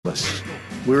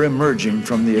We're emerging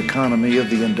from the economy of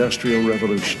the Industrial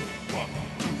Revolution,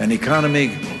 an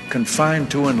economy confined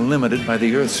to and limited by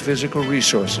the Earth's physical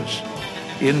resources,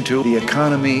 into the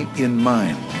economy in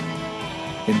mind,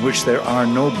 in which there are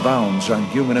no bounds on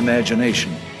human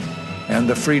imagination, and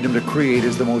the freedom to create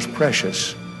is the most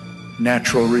precious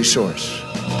natural resource.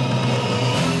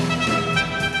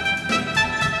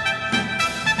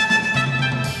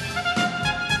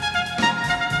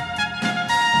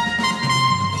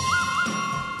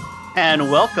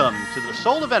 And welcome to the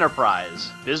Soul of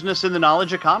Enterprise, Business in the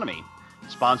Knowledge Economy,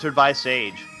 sponsored by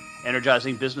Sage,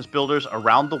 energizing business builders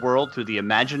around the world through the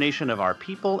imagination of our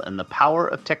people and the power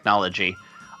of technology.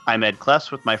 I'm Ed Kless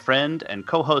with my friend and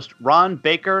co-host Ron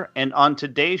Baker, and on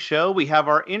today's show we have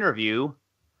our interview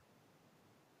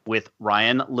with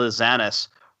Ryan Lazanis.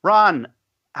 Ron,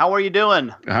 how are you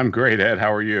doing? I'm great, Ed.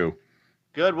 How are you?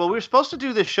 Good. Well, we were supposed to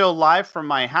do this show live from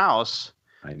my house.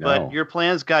 I know. But your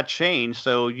plans got changed,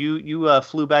 so you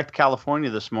flew back to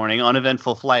California this morning,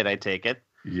 uneventful flight, I take it.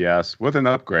 Yes, with an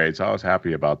upgrade, so I was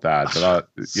happy about that. But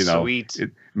Sweet.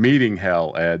 Meeting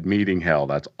hell, Ed. Meeting hell.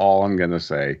 That's all I'm going to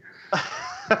say.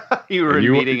 You were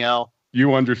in meeting hell.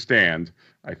 You understand,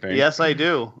 I think. Yes, I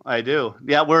do.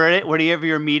 Yeah, where do you have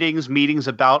your meetings? Meetings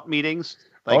about meetings?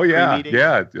 Like pre-meetings?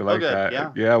 Yeah. Like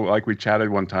that. Yeah, like we chatted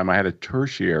one time. I had a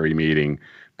tertiary meeting.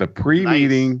 The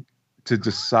pre-meeting. Nice. To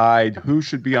decide who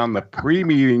should be on the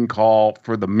pre-meeting call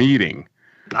for the meeting.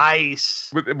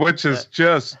 Nice. Which is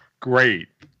just great.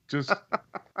 Just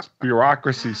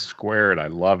bureaucracy squared. I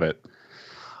love it.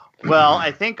 Well,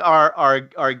 I think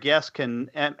our guest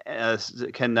can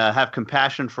have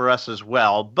compassion for us as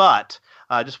well. But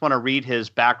I just want to read his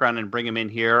background and bring him in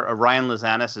here. Ryan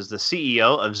Lazanis is the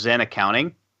CEO of Xen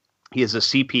Accounting. He is a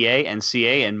CPA and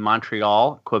CA in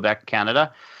Montreal, Quebec,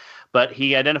 Canada. But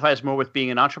he identifies more with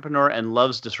being an entrepreneur and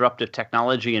loves disruptive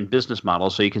technology and business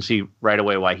models. So you can see right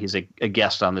away why he's a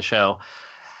guest on the show.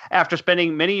 After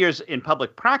spending many years in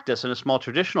public practice in a small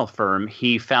traditional firm,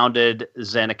 he founded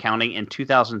Xen Accounting in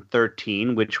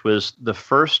 2013, which was the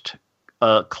first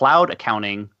cloud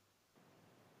accounting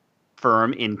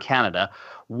firm in Canada.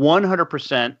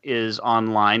 100% is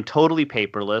online, totally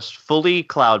paperless, fully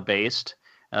cloud-based.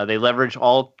 They leverage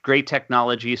all great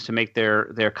technologies to make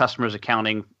their customers'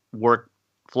 accounting work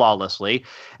flawlessly.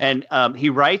 And he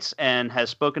writes and has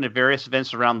spoken at various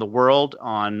events around the world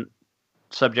on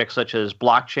subjects such as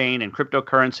blockchain and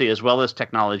cryptocurrency, as well as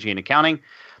technology and accounting.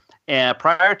 And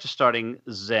prior to starting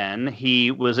Xen,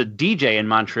 he was a DJ in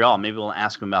Montreal. Maybe we'll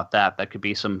ask him about that. That could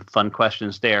be some fun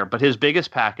questions there. But his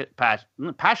biggest passion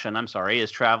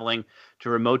is traveling to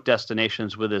remote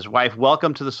destinations with his wife.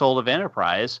 Welcome to the Soul of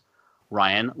Enterprise,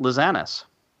 Ryan Lazanis.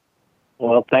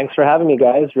 Well, thanks for having me,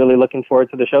 guys. Really looking forward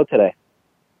to the show today.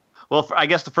 Well, I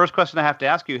guess the first question I have to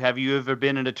ask you, have you ever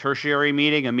been in a tertiary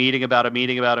meeting, a meeting about a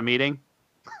meeting about a meeting?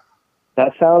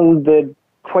 That sounded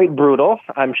quite brutal.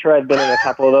 I'm sure I've been in a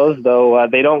couple of those, though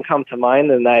they don't come to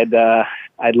mind, and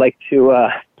I'd like to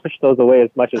push those away as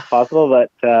much as possible.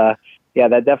 But, yeah,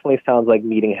 that definitely sounds like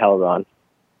meeting hell, Ron.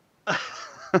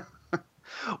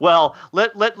 Well,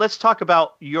 let's talk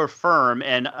about your firm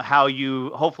and how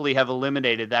you hopefully have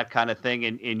eliminated that kind of thing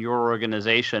in your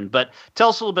organization. But tell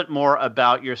us a little bit more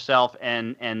about yourself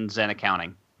and Xen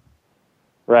Accounting.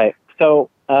 Right. So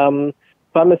I'm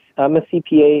a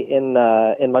CPA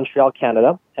in Montreal,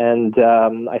 Canada, and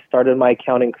I started my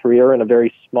accounting career in a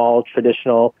very small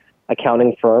traditional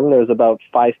accounting firm. There's about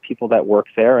 5 people that work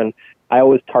there, and I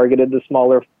always targeted the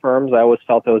smaller firms. I always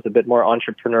felt I was a bit more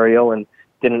entrepreneurial and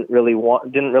didn't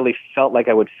really felt like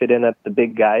I would fit in at the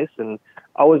big guys, and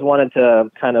always wanted to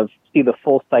kind of see the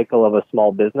full cycle of a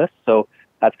small business. So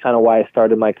that's kind of why I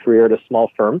started my career at a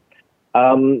small firm.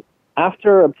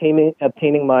 After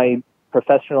obtaining my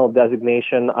professional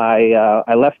designation,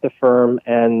 I left the firm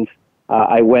and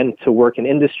I went to work in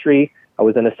industry. I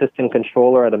was an assistant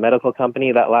controller at a medical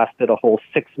company that lasted a whole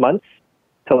 6 months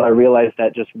till I realized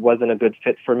that just wasn't a good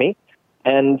fit for me.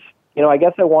 And I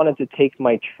guess I wanted to take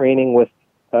my training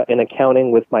in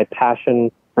accounting with my passion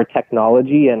for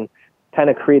technology and kind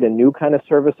of create a new kind of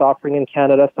service offering in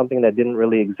Canada, something that didn't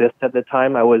really exist at the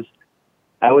time. I was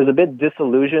a bit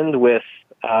disillusioned with,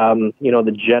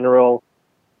 the general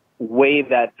way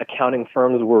that accounting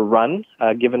firms were run,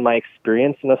 given my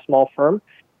experience in a small firm.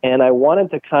 And I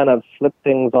wanted to kind of flip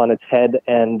things on its head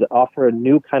and offer a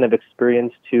new kind of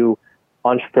experience to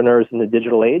entrepreneurs in the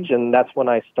digital age. And that's when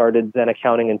I started Xen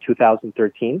Accounting in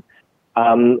 2013.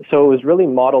 So it was really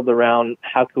modeled around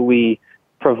how could we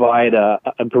provide a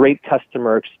great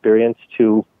customer experience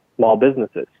to small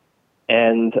businesses.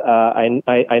 And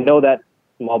I know that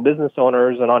small business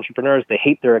owners and entrepreneurs, they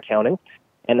hate their accounting.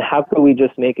 and how could we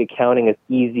just make accounting as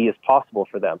easy as possible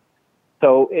for them?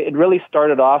 So it really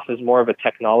started off as more of a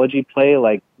technology play,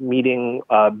 like meeting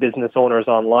business owners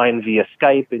online via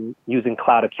Skype and using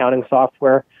cloud accounting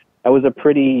software. That was a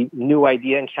pretty new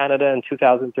idea in Canada in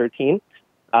 2013,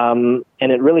 and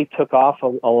it really took off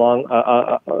with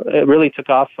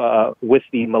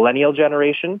the millennial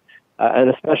generation, and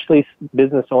especially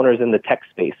business owners in the tech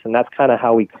space. And that's kind of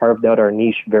how we carved out our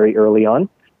niche very early on.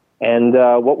 And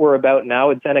what we're about now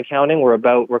at Xen Accounting, we're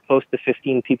close to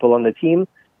 15 people on the team.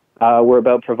 We're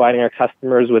about providing our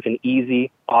customers with an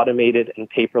easy, automated, and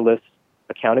paperless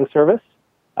accounting service.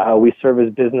 We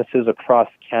service businesses across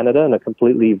Canada in a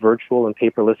completely virtual and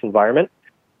paperless environment.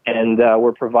 And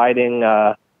we're providing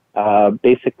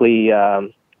basically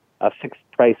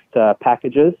fixed-priced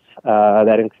packages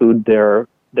that include their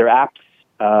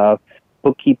apps,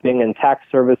 bookkeeping and tax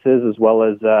services, as well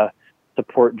as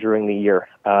support during the year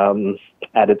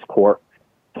at its core.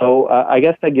 So I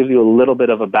guess that gives you a little bit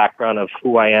of a background of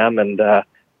who I am and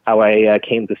how I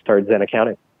came to start Xen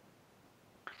Accounting.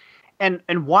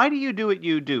 And why do you do what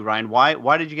you do, Ryan?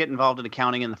 Why did you get involved in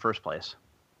accounting in the first place?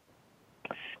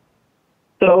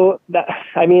 So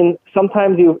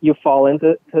sometimes you fall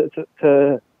into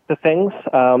things.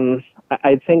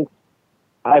 I think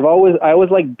I always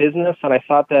liked business, and I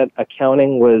thought that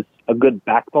accounting was a good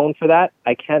backbone for that.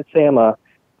 I can't say I'm a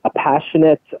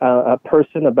passionate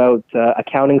person about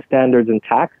accounting standards and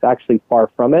tax. Actually,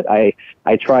 far from it. I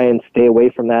try and stay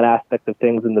away from that aspect of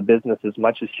things in the business as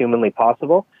much as humanly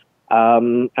possible.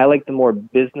 I like the more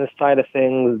business side of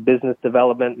things, business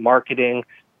development, marketing,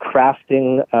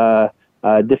 crafting,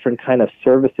 different kind of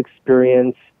service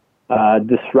experience,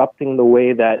 disrupting the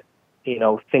way that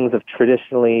things have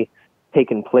traditionally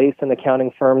taken place in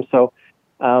accounting firms. So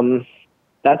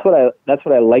that's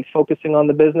what I like focusing on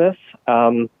the business.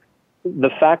 The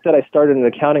fact that I started an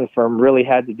accounting firm really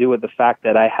had to do with the fact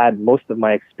that I had most of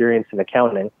my experience in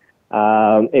accounting.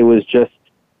 It was just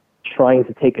trying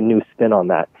to take a new spin on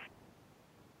that.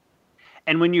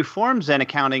 And when you formed Xen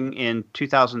Accounting in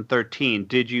 2013,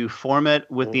 did you form it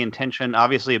with the intention,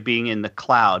 obviously, of being in the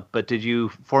cloud, but did you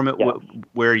form it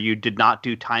where you did not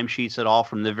do timesheets at all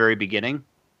from the very beginning?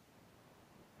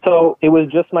 So it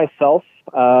was just myself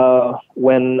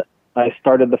when I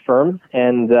started the firm,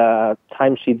 and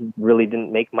timesheets really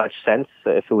didn't make much sense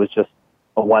if it was just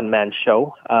a one-man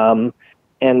show.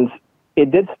 And it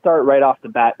did start right off the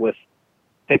bat with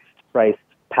fixed-priced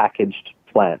packaged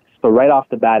plans. So right off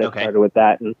the bat, it started with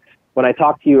that. And when I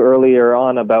talked to you earlier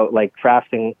on about like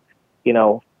crafting,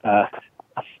 I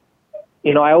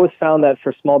always found that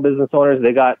for small business owners,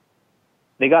 they got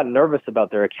nervous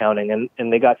about their accounting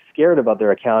and they got scared about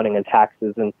their accounting and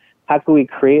taxes. And how can we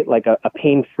create like a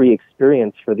pain-free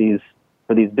experience for these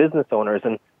business owners?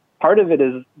 And part of it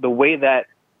is the way that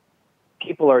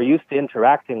people are used to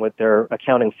interacting with their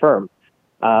accounting firm.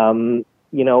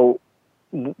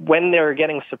 When they're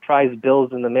getting surprise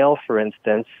bills in the mail, for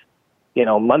instance,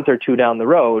 a month or two down the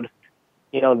road,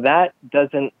 that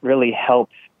doesn't really help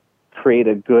create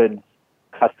a good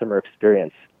customer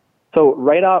experience. So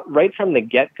right from the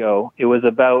get-go, it was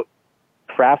about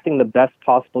crafting the best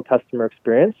possible customer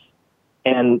experience,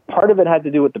 and part of it had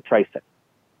to do with the pricing.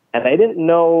 And I didn't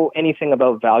know anything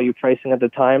about value pricing at the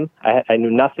time. I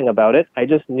knew nothing about it. I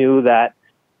just knew that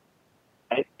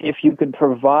if you could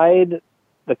provide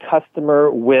the customer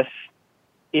with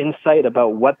insight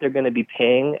about what they're going to be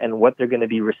paying and what they're going to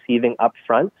be receiving up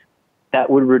front, that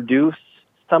would reduce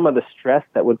some of the stress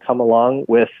that would come along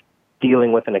with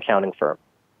dealing with an accounting firm.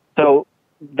 So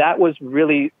that was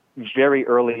really very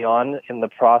early on in the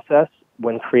process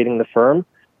when creating the firm,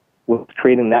 was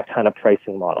creating that kind of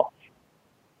pricing model.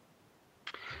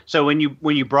 So when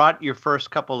you brought your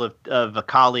first couple of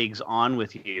colleagues on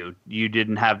with you, you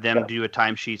didn't have them do a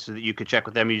timesheet so that you could check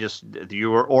with them.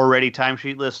 You were already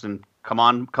timesheet list and come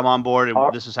on board,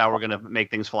 and this is how we're going to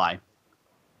make things fly.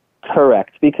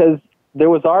 Correct, because there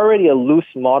was already a loose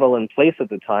model in place at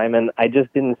the time, and I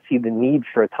just didn't see the need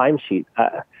for a timesheet.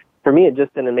 For me, it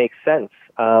just didn't make sense.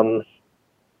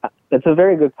 That's a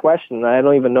very good question. I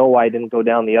don't even know why I didn't go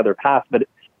down the other path, but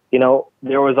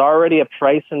there was already a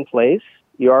price in place.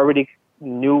 You already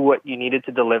knew what you needed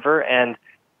to deliver, and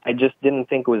I just didn't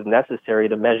think it was necessary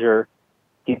to measure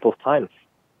people's time.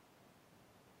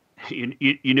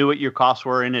 You knew what your costs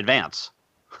were in advance.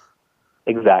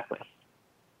 Exactly.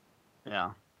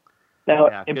 Yeah.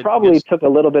 Now, it probably took a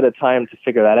little bit of time to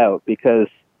figure that out, because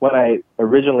when I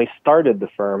originally started the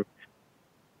firm,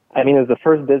 it was the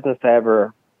first business I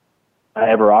ever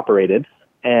operated,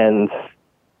 and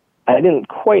I didn't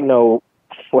quite know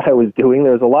what I was doing.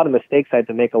 There was a lot of mistakes I had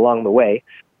to make along the way.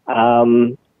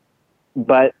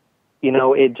 But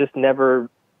it just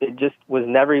was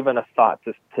never even a thought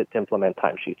to implement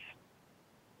timesheets.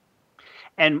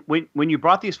 And when you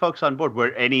brought these folks on board,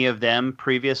 were any of them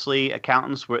previously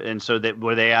accountants?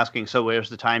 Were they asking, so where's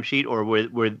the timesheet, or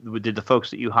did the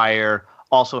folks that you hire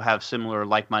also have similar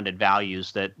like-minded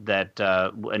values that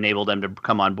enable them to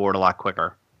come on board a lot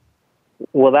quicker?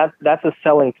 Well, that's a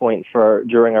selling point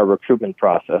during our recruitment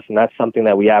process, and that's something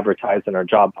that we advertise in our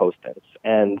job postings.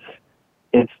 And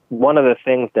it's one of the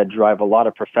things that drive a lot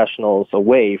of professionals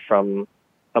away from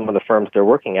some of the firms they're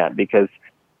working at, because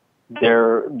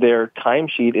their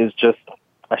timesheet is just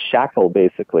a shackle,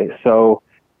 basically. So,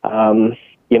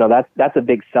 that's a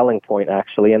big selling point,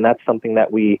 actually, and that's something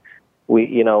that we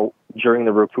during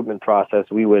the recruitment process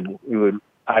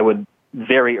I would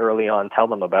very early on tell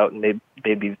them about, and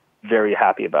they'd be very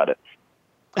happy about it.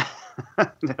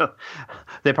 No,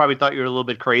 they probably thought you were a little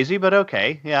bit crazy, but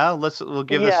okay, yeah, we'll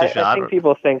give this a shot. I think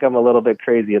people think I'm a little bit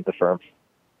crazy at the firm.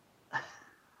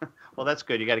 Well, that's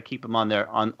good. You got to keep them on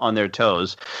their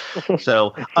toes.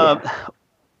 So,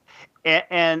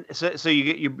 so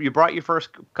you brought your first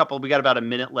couple. We got about a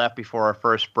minute left before our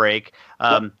first break.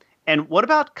 And what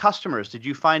about customers? Did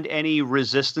you find any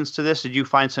resistance to this? Did you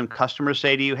find some customers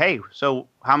say to you, "Hey, so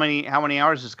how many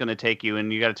hours is it going to take you,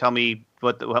 and you got to tell me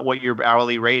what your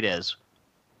hourly rate is"?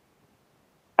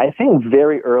 I think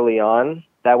very early on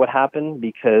that would happen,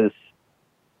 because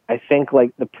I think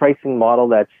like the pricing model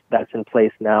that's in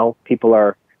place now,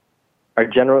 people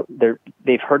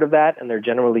they've heard of that, and they're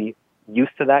generally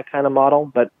used to that kind of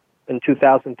model. But in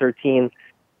 2013,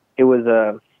 it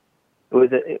was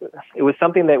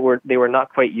something that they were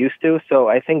not quite used to. So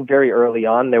I think very early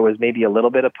on there was maybe a little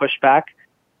bit of pushback,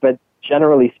 but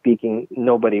generally speaking,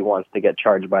 nobody wants to get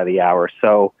charged by the hour.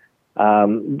 So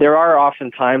there are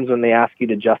often times when they ask you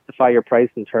to justify your price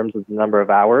in terms of the number of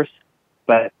hours,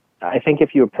 but I think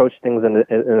if you approach things in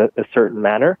a certain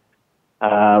manner,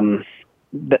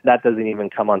 that doesn't even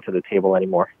come onto the table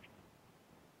anymore.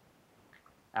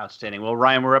 Outstanding. Well,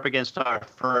 Ryan, we're up against our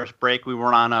first break. We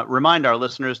want to remind our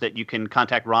listeners that you can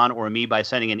contact Ron or me by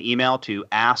sending an email to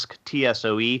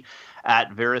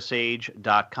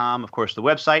asktsoe@verasage.com. Of course, the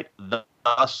website,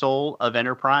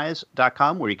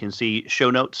 thesoulofenterprise.com, where you can see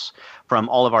show notes from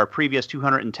all of our previous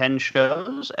 210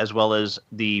 shows, as well as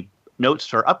the notes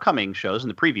for upcoming shows and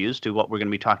the previews to what we're going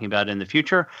to be talking about in the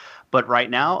future. But right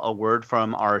now, a word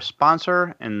from our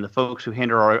sponsor and the folks who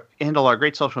handle our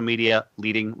great social media,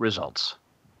 Leading Results.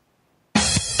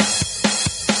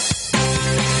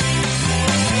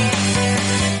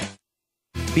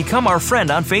 Become our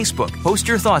friend on Facebook. Post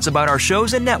your thoughts about our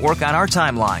shows and network on our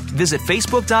timeline. Visit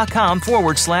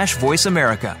facebook.com/Voice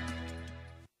America.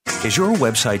 Is your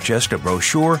website just a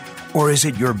brochure, or is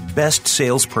it your best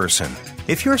salesperson?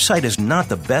 If your site is not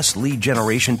the best lead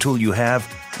generation tool you have,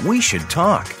 we should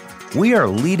talk. We are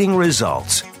Leading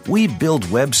Results. We build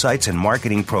websites and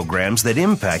marketing programs that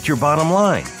impact your bottom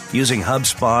line. Using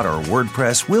HubSpot or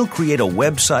WordPress, we'll create a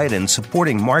website and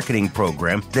supporting marketing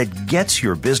program that gets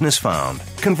your business found,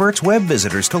 converts web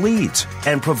visitors to leads,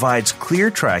 and provides clear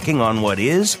tracking on what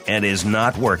is and is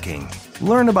not working.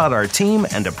 Learn about our team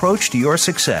and approach to your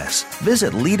success.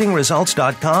 Visit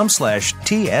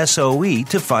leadingresults.com/TSOE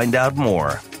to find out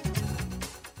more.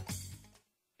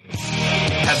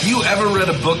 Have you ever read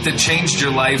a book that changed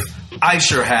your life? I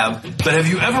sure have. But have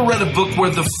you ever read a book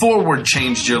where the foreword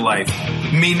changed your life?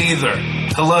 Me neither.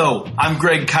 Hello, I'm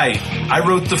Greg Kite. I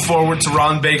wrote the foreword to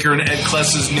Ron Baker and Ed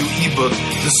Kless's new ebook,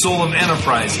 The Soul of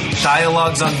Enterprise,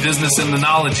 Dialogues on Business and the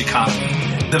Knowledge Economy.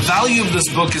 The value of this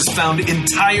book is found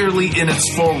entirely in its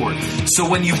foreword. So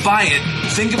when you buy it,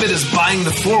 think of it as buying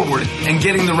the foreword and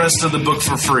getting the rest of the book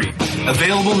for free.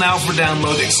 Available now for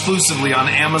download exclusively on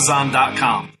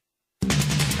Amazon.com.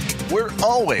 We're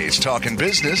always talking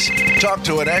business. Talk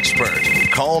to an expert.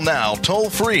 Call now toll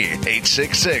free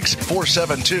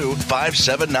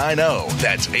 866-472-5790.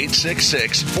 That's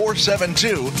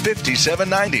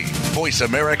 866-472-5790. Voice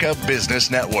America Business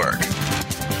Network.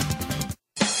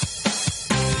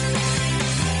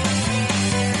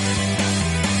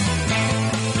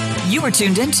 You are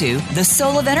tuned into The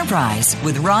Soul of Enterprise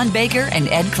with Ron Baker and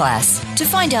Ed Kless. To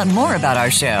find out more about our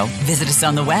show, visit us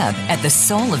on the web at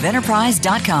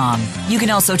thesoulofenterprise.com. You can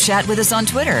also chat with us on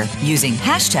Twitter using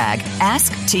hashtag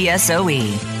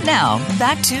AskTSOE. Now,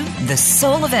 back to The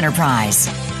Soul of Enterprise.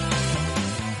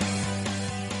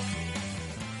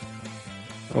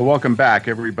 Well, welcome back,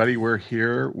 everybody. We're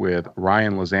here with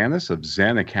Ryan Lazanis of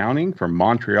Xen Accounting from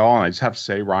Montreal. And I just have to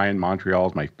say, Ryan, Montreal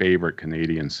is my favorite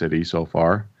Canadian city so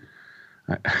far.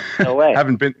 No way.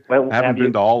 haven't been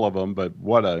to all of them, but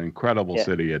what an incredible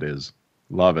city it is.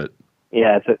 Love it.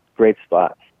 Yeah, it's a great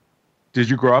spot. Did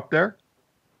you grow up there?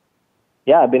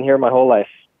 Yeah, I've been here my whole life.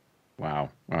 Wow.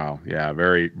 Yeah,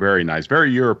 very, very nice.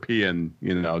 Very European,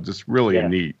 just really a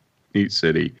neat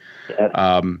city. Yes.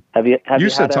 Have you had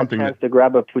a chance to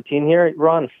grab a poutine here,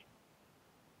 Ron?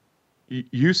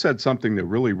 You said something that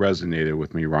really resonated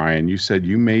with me, Ryan. You said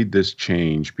you made this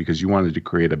change because you wanted to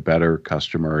create a better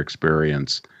customer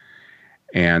experience.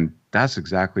 And that's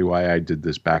exactly why I did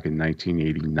this back in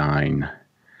 1989.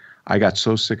 I got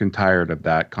so sick and tired of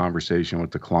that conversation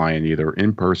with the client, either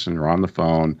in person or on the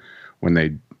phone, when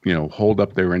they, hold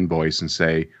up their invoice and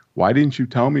say, "Why didn't you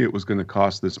tell me it was going to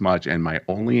cost this much?" And my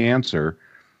only answer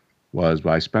was,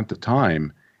 "Well, I spent the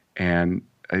time." And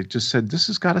I just said, this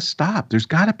has got to stop. There's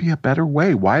got to be a better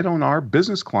way. Why don't our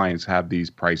business clients have these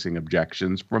pricing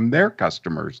objections from their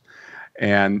customers?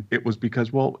 And it was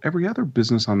because, well, every other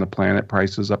business on the planet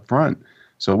prices up front.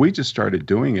 So we just started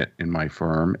doing it in my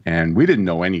firm, and we didn't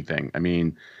know anything. I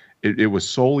mean, it was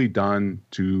solely done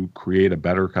to create a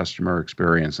better customer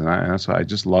experience. And that's why I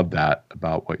just love that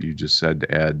about what you just said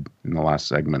to Ed in the last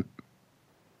segment.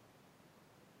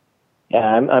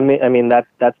 Yeah, I mean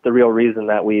that's the real reason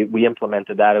that we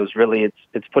implemented that. It was really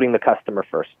it's putting the customer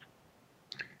first.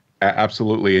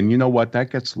 Absolutely, and you know what? That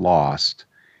gets lost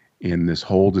in this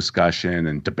whole discussion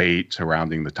and debate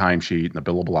surrounding the timesheet and the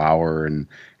billable hour and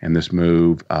this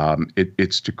move.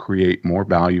 It's to create more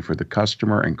value for the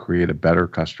customer and create a better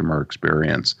customer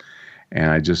experience.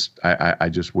 And I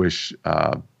just wish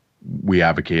we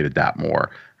advocated that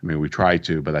more. I mean, we try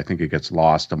to, but I think it gets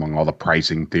lost among all the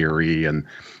pricing theory and,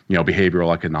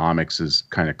 behavioral economics is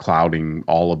kind of clouding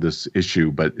all of this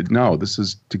issue. But no, this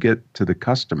is to get to the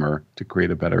customer to create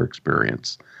a better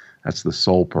experience. That's the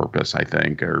sole purpose, I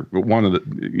think, or one of the,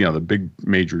 the big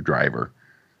major driver.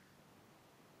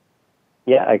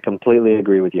 Yeah, I completely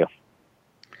agree with you.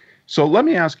 So let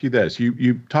me ask you this.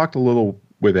 You talked a little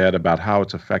with Ed about how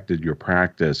it's affected your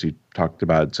practice. You talked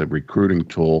about it's a recruiting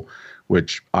tool,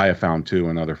 which I have found too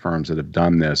in other firms that have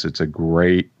done this. It's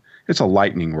a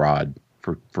lightning rod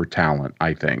for talent,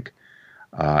 I think.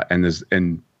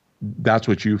 And that's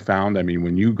what you found. I mean,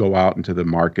 when you go out into the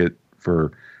market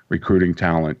for recruiting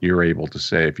talent, you're able to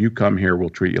say, if you come here, we'll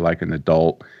treat you like an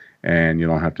adult and you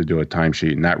don't have to do a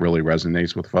timesheet. And that really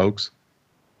resonates with folks.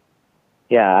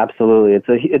 Yeah, absolutely.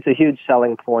 It's a huge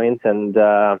selling point. And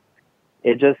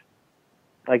it just,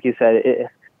 like you said,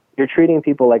 you're treating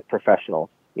people like professionals.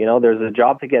 There's a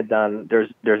job to get done.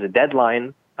 There's a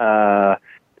deadline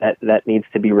that needs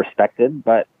to be respected.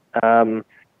 But,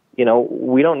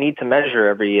 we don't need to measure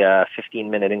every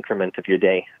 15-minute increment of your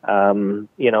day.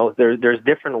 There's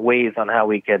different ways on how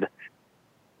we could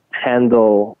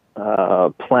handle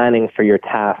planning for your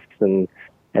tasks and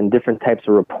different types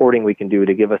of reporting we can do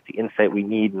to give us the insight we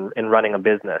need in running a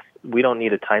business. We don't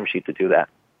need a timesheet to do that.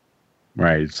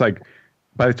 Right. It's like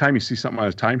by the time you see something on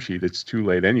a timesheet, it's too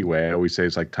late anyway. I always say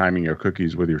it's like timing your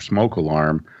cookies with your smoke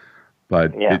alarm.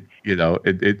 But yeah.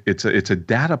 It's a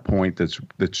data point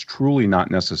that's truly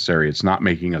not necessary. It's not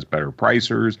making us better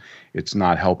pricers. It's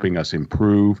not helping us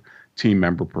improve team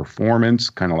member performance,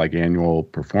 kind of like annual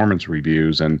performance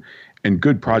reviews and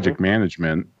good project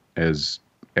management, as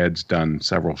Ed's done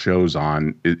several shows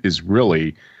on, is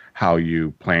really how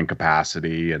you plan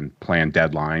capacity and plan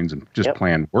deadlines and just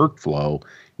plan workflow.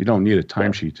 You don't need a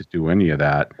timesheet to do any of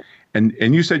that. And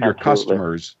you said your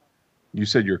customers. You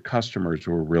said your customers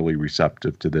were really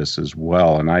receptive to this as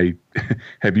well. And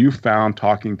have you found,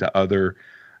 talking to other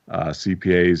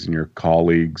CPAs and your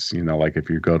colleagues, like if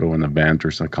you go to an event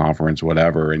or some conference,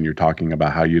 whatever, and you're talking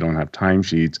about how you don't have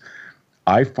timesheets,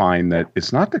 I find that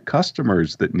it's not the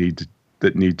customers that need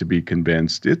to be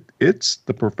convinced. It's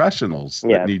the professionals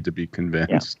that need to be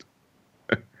convinced.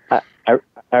 Yeah.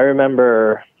 I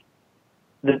remember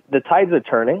the tides are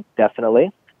turning,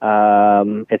 definitely.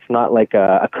 It's not like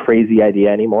a crazy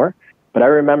idea anymore. But I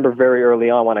remember very early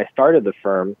on when I started the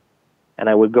firm, and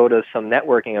I would go to some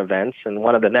networking events. And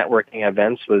one of the networking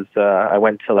events was I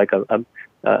went to like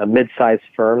a mid-sized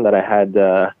firm that I had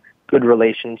good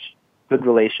relations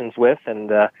with.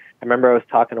 And I remember I was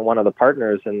talking to one of the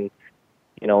partners, and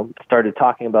started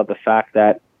talking about the fact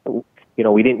that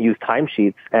we didn't use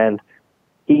timesheets, and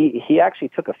he actually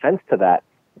took offense to that.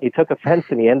 He took offense,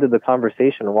 and he ended the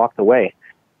conversation and walked away.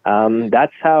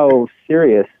 That's how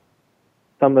serious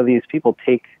some of these people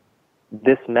take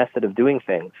this method of doing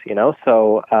things,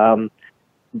 So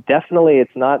definitely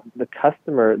it's not the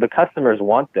customer. The customers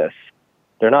want this.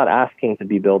 They're not asking to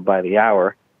be billed by the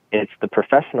hour. It's the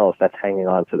professionals that's hanging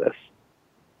on to this.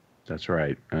 That's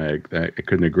right. I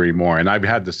couldn't agree more. And I've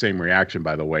had the same reaction,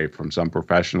 by the way, from some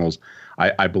professionals.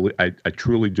 I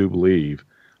truly do believe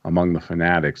among the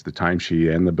fanatics, the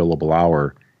timesheet and the billable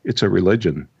hour, it's a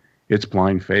religion. It's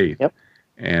blind faith. Yep.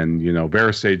 And,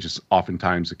 VeriSage is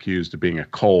oftentimes accused of being a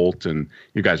cult, and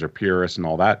you guys are purists and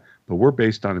all that, but we're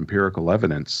based on empirical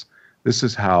evidence. This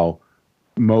is how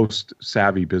most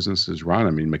savvy businesses run. I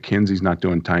mean, McKinsey's not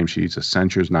doing timesheets,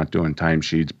 Accenture's not doing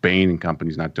timesheets, Bain and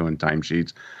Company's not doing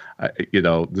timesheets.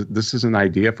 This is an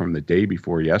idea from the day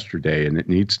before yesterday, and it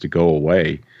needs to go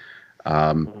away.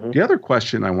 The other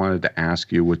question I wanted to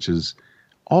ask you, which is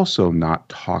also not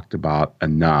talked about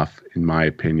enough, in my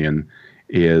opinion,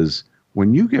 is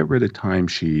when you get rid of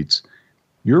timesheets,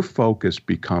 your focus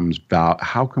becomes about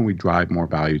how can we drive more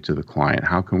value to the client?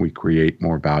 How can we create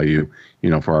more value,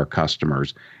 for our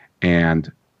customers? And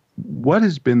what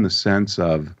has been the sense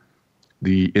of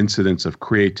the incidence of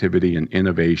creativity and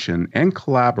innovation and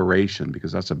collaboration?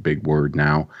 Because that's a big word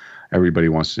now. Everybody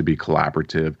wants to be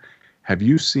collaborative. Have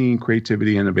you seen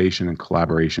creativity, innovation, and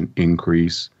collaboration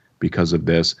increase because of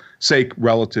this, say,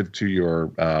 relative to your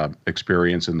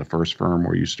experience in the first firm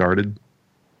where you started?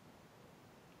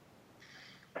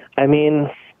 I mean,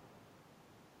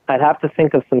 I'd have to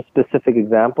think of some specific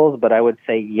examples, but I would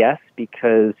say yes,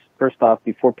 because first off,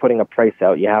 before putting a price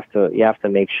out, you have to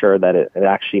make sure that it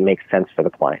actually makes sense for the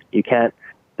client. You can't,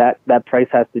 that price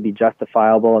has to be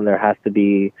justifiable, and there has to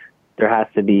be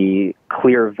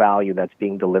clear value that's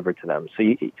being delivered to them. So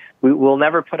we will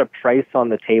never put a price on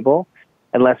the table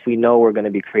unless we know we're going to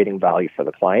be creating value for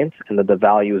the client and that the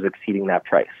value is exceeding that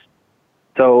price.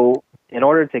 So in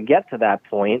order to get to that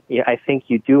point, I think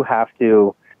you do have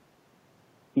to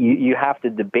you have to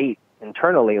debate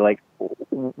internally, like,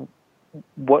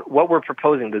 what we're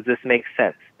proposing. Does this make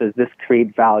sense? Does this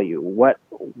create value? What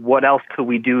else could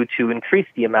we do to increase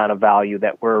the amount of value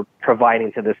that we're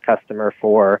providing to this customer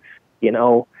for, any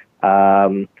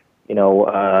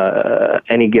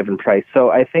given price?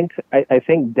 So I think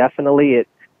definitely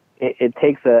it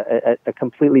takes a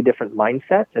completely different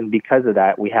mindset, and because of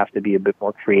that, we have to be a bit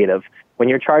more creative. When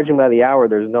you're charging by the hour,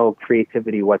 there's no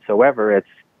creativity whatsoever. It's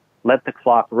let the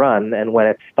clock run, and when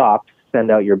it stops, send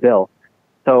out your bill.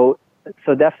 So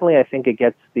definitely, I think it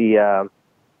gets I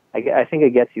think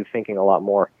it gets you thinking a lot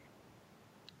more.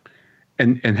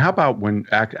 And how about when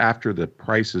after the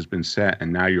price has been set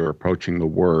and now you're approaching the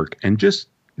work and just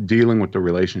dealing with the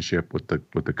relationship with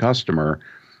the customer?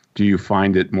 Do you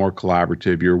find it more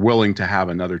collaborative? You're willing to have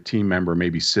another team member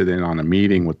maybe sit in on a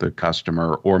meeting with the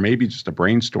customer, or maybe just a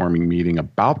brainstorming meeting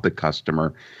about the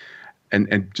customer.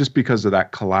 And just because of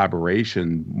that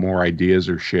collaboration, more ideas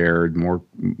are shared,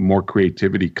 more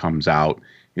creativity comes out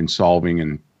in solving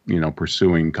and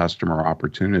pursuing customer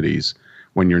opportunities.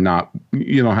 When you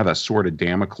don't have that sword of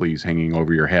Damocles hanging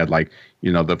over your head. Like,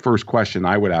 the first question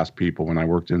I would ask people when I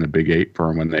worked in a Big 8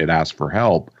 firm when they'd ask for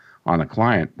help on a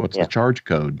client, what's the charge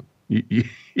code? You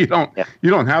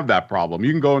don't have that problem.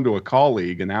 You can go into a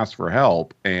colleague and ask for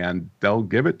help, and they'll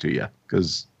give it to you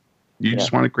because you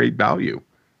just want to create value.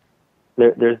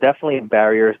 There's definitely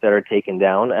barriers that are taken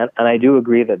down, and I do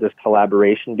agree that there's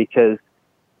collaboration, because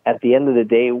at the end of the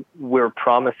day, we're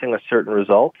promising a certain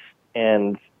result,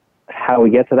 and how we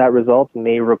get to that result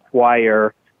may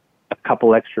require a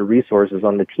couple extra resources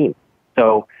on the team.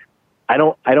 So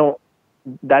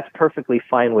that's perfectly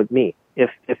fine with me.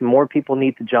 If more people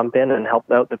need to jump in and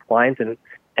help out the clients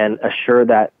and assure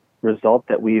that result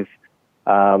that we've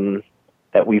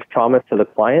promised to the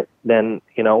client, then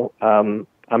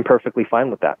I'm perfectly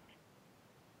fine with that.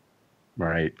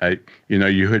 Right.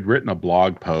 You had written a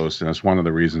blog post, and it's one of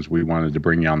the reasons we wanted to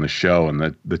bring you on the show.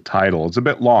 And the title, it's a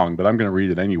bit long, but I'm going to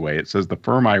read it anyway. It says, "The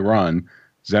firm I run,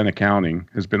 Xen Accounting,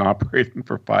 has been operating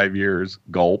for 5 years,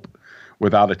 gulp,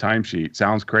 without a timesheet.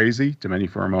 Sounds crazy to many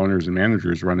firm owners and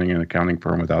managers. Running an accounting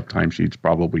firm without timesheets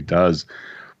probably does."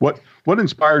 What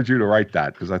inspired you to write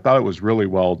that? Because I thought it was really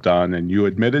well done, and you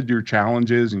admitted your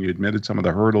challenges and you admitted some of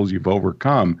the hurdles you've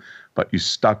overcome, but you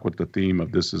stuck with the theme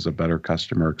of this is a better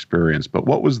customer experience. But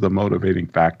what was the motivating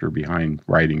factor behind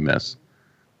writing this?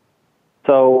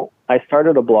 So I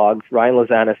started a blog,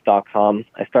 RyanLazanis.com.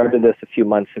 I started this a few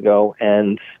months ago,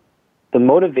 and the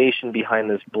motivation behind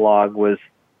this blog was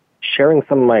sharing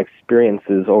some of my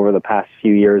experiences over the past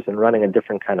few years in running a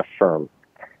different kind of firm.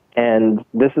 And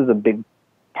this is a big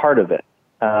part of it.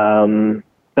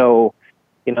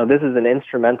 This is an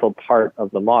instrumental part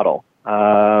of the model.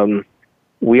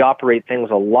 We operate things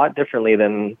a lot differently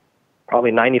than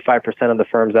probably 95% of the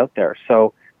firms out there.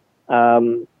 So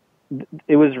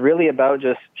it was really about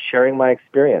just sharing my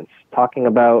experience, talking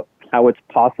about how it's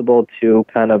possible to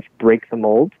kind of break the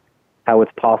mold, how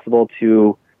it's possible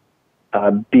to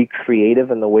be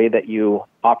creative in the way that you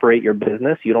operate your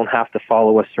business. You don't have to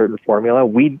follow a certain formula.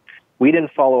 We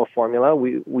didn't follow a formula.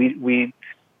 We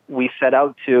set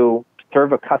out to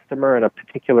serve a customer in a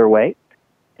particular way,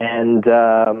 and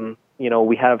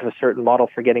we have a certain model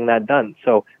for getting that done.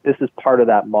 So this is part of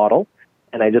that model.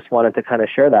 And I just wanted to kind of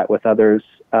share that with others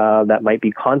that might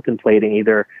be contemplating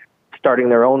either starting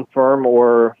their own firm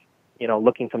or,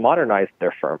 looking to modernize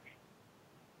their firm.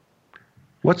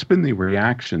 What's been the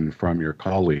reaction from your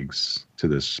colleagues to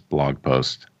this blog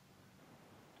post?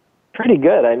 Pretty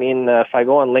good. I mean, if I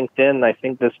go on LinkedIn, I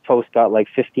think this post got like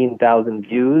 15,000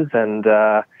 views and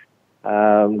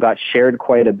got shared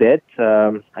quite a bit.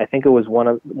 I think it was one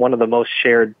of the most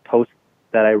shared posts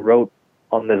that I wrote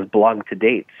on this blog to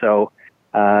date. So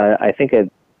I think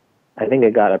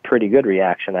it got a pretty good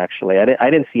reaction. Actually, I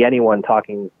didn't see anyone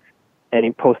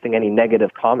posting any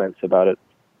negative comments about it.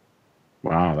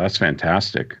 Wow, that's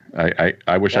fantastic.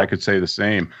 I wish I could say the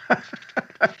same.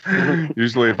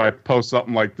 Usually if I post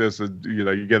something like this,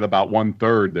 you get about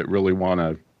 1/3 that really want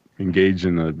to engage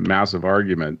in a massive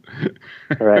argument.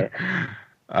 Right.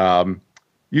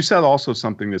 You said also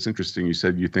something that's interesting. You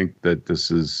said you think that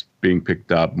this is being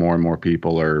picked up. More and more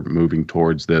people are moving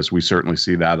towards this. We certainly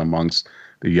see that amongst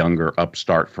the younger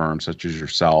upstart firms such as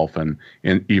yourself and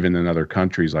even in other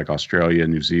countries like Australia,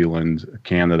 New Zealand,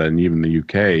 Canada, and even the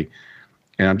UK.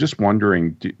 And I'm just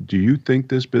wondering, do you think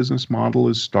this business model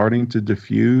is starting to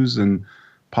diffuse and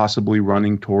possibly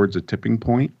running towards a tipping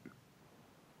point?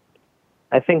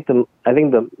 I think the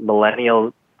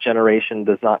millennial generation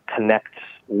does not connect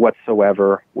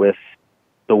whatsoever with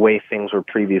the way things were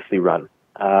previously run.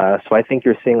 So I think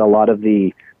you're seeing a lot of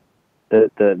the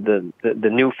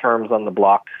new firms on the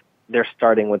block. They're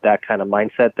starting with that kind of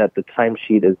mindset that the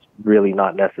timesheet is really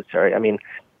not necessary. I mean,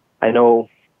 I know.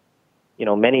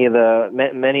 Many of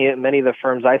the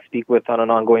firms I speak with on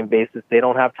an ongoing basis, they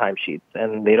don't have timesheets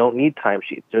and they don't need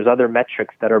timesheets. There's other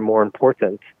metrics that are more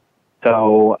important.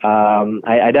 So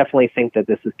I definitely think that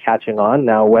this is catching on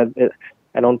now. I think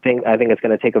it's going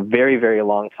to take a very, very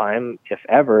long time, if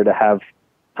ever, to have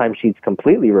timesheets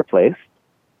completely replaced.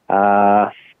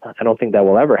 I don't think that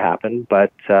will ever happen,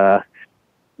 but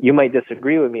you might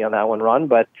disagree with me on that one, Ron.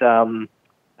 But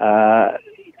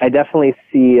I definitely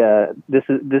see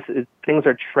things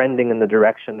are trending in the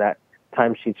direction that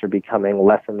timesheets are becoming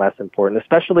less and less important,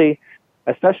 especially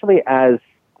as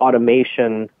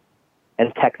automation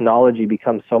and technology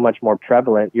becomes so much more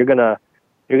prevalent.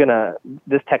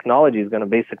 This technology is gonna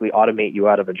basically automate you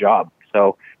out of a job.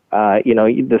 So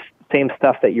the same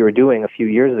stuff that you were doing a few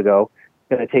years ago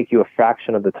is going to take you a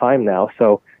fraction of the time now.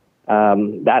 So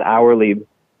that hourly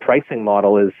pricing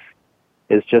model is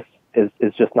just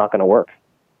not going to work.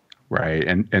 Right.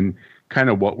 And kind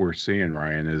of what we're seeing,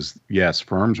 Ryan, is yes,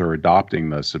 firms are adopting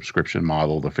the subscription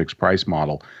model, the fixed price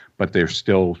model, but they're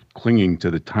still clinging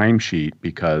to the timesheet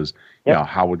because,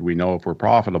 how would we know if we're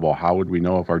profitable? How would we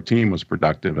know if our team was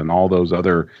productive? And all those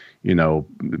other,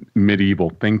 medieval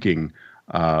thinking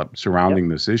surrounding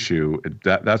this issue.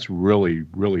 That's really,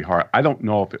 really hard. I don't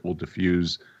know if it will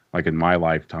diffuse like in my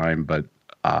lifetime, but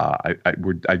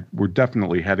we're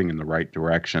definitely heading in the right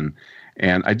direction.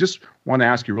 And I just want to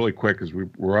ask you really quick, as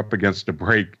we're up against a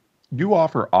break, you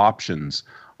offer options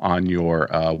on your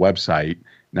website.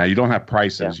 Now, you don't have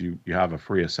prices. You have a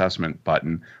free assessment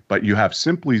button, but you have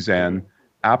Simply Xen,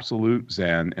 Absolute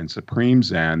Xen, and Supreme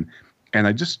Xen. And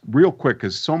I just real quick,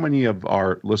 because so many of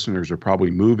our listeners are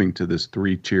probably moving to this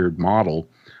 3-tiered model,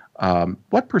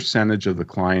 what percentage of the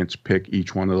clients pick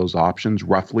each one of those options,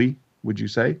 roughly, would you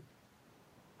say?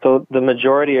 So the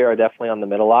majority are definitely on the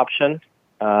middle option.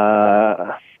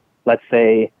 Let's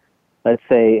say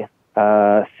 60%,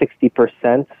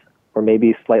 or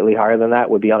maybe slightly higher than that,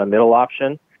 would be on a middle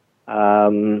option.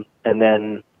 And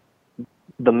then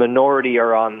the minority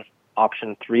are on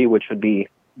option 3, which would be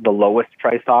the lowest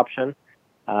priced option.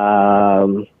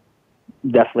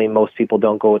 Definitely most people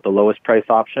don't go with the lowest price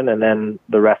option, and then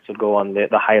the rest would go on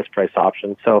the highest price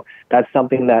option. So that's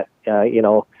something that,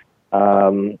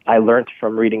 I learned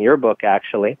from reading your book,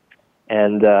 actually.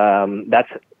 And that's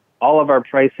all of our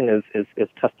pricing is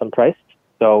custom priced.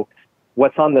 So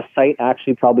what's on the site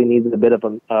actually probably needs a bit of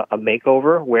a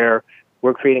makeover, where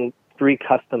we're creating 3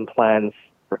 custom plans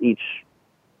for each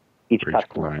customer.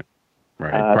 Client.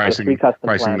 Right. Pricing the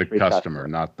customer, customers.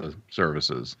 not the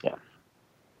services. Yeah.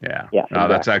 Exactly.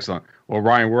 That's excellent. Well,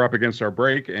 Ryan, we're up against our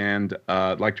break, and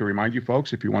I'd like to remind you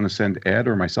folks, if you want to send Ed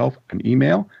or myself an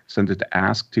email, send it to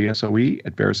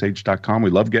asktsoe@verasage.com. We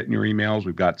love getting your emails.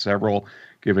 We've got several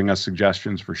giving us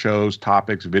suggestions for shows,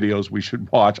 topics, videos we should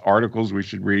watch, articles we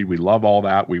should read. We love all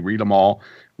that. We read them all.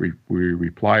 We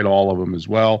reply to all of them as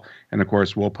well. And, of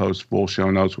course, we'll post full show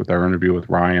notes with our interview with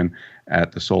Ryan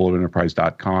at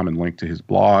thesoulofenterprise.com and link to his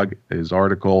blog, his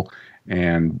article,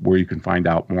 and where you can find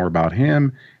out more about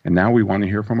him. And now we want to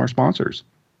hear from our sponsors.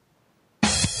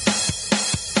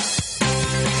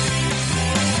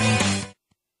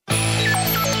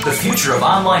 future of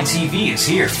online TV is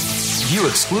here. View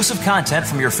exclusive content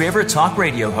from your favorite talk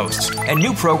radio hosts and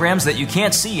new programs that you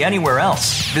can't see anywhere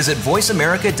else. Visit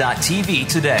voiceamerica.tv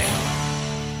today.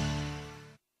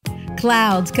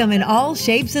 Clouds come in all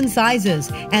shapes and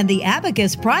sizes, and the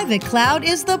Abacus Private Cloud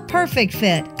is the perfect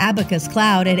fit. Abacus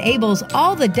Cloud enables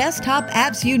all the desktop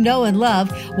apps you know and love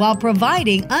while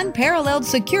providing unparalleled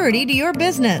security to your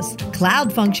business.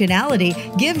 Cloud functionality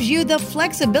gives you the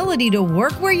flexibility to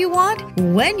work where you want,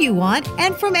 when you want,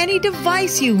 and from any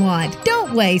device you want.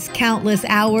 Don't waste countless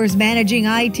hours managing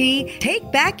IT.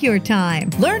 Take back your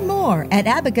time. Learn more at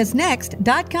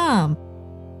abacusnext.com.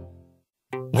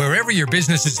 Wherever your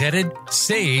business is headed,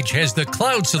 Sage has the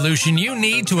cloud solution you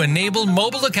need to enable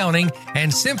mobile accounting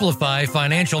and simplify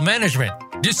financial management.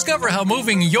 Discover how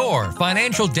moving your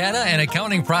financial data and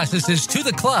accounting processes to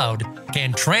the cloud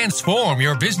can transform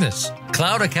your business.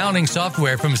 Cloud accounting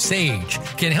software from Sage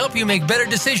can help you make better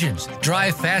decisions,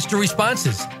 drive faster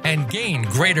responses, and gain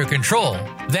greater control.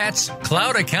 That's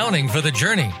cloud accounting for the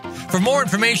journey. For more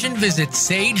information, visit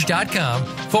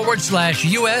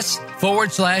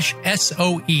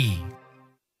sage.com/US/SOE.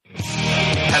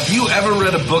 Have you ever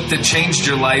read a book that changed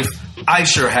your life? I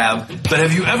sure have. But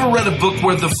have you ever read a book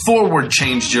where the foreword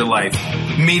changed your life?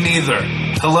 Me neither.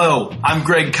 Hello, I'm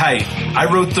Greg Kite. I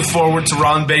wrote the foreword to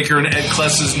Ron Baker and Ed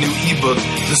Kless's new ebook,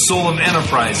 The Soul of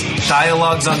Enterprise,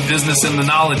 Dialogues on Business and the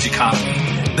Knowledge Economy.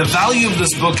 The value of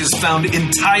this book is found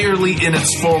entirely in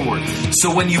its foreword.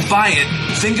 So when you buy it,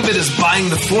 think of it as buying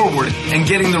the foreword and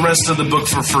getting the rest of the book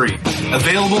for free.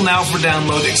 Available now for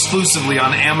download exclusively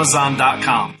on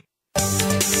Amazon.com.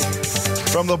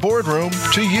 From the boardroom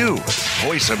to you,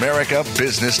 Voice America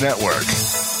Business Network.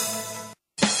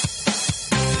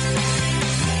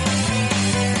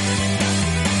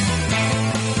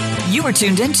 You are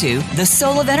tuned into The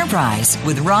Soul of Enterprise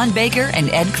with Ron Baker and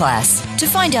Ed Kless. To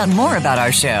find out more about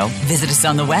our show, visit us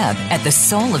on the web at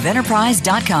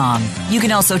thesoulofenterprise.com. You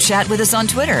can also chat with us on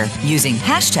Twitter using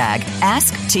hashtag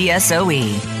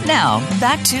AskTSOE. Now,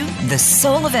 back to The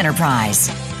Soul of Enterprise.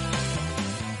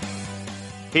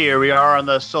 Here we are on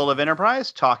The Soul of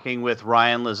Enterprise, talking with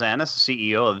Ryan Lazanis,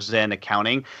 CEO of Xen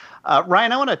Accounting.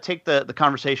 Ryan, I want to take the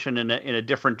conversation in a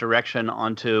different direction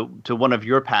onto one of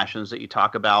your passions that you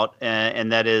talk about,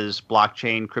 and that is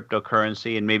blockchain,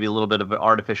 cryptocurrency, and maybe a little bit of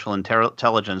artificial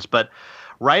intelligence. But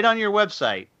right on your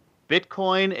website,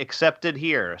 Bitcoin accepted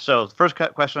here. So the first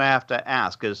question I have to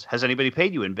ask is, has anybody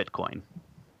paid you in Bitcoin?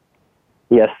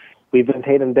 Yes, we've been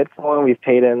paid in Bitcoin. We've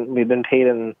been paid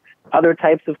in other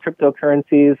types of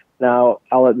cryptocurrencies. Now,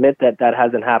 I'll admit that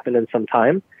hasn't happened in some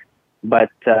time, but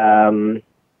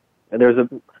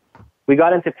we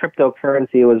got into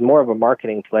cryptocurrency. It was more of a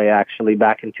marketing play, actually,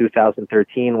 back in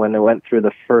 2013 when it went through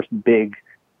the first big,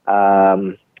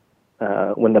 when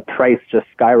the price just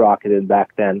skyrocketed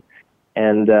back then.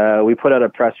 And we put out a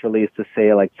press release to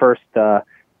say, like, first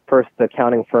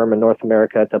accounting firm in North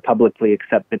America to publicly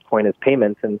accept Bitcoin as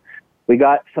payments. And we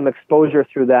got some exposure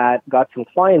through that, got some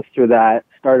clients through that,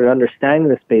 started understanding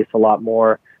the space a lot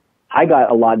more. I got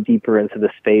a lot deeper into the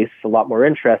space, a lot more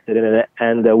interested in it,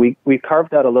 and we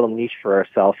carved out a little niche for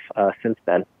ourselves since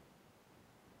then.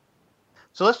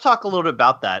 So let's talk a little bit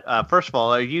about that. First of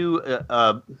all, are you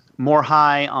more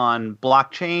high on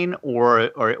blockchain,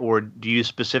 or do you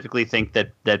specifically think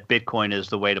that Bitcoin is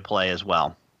the way to play as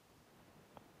well?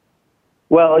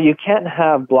 Well, you can't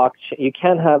have blockchain. You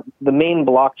can't have the main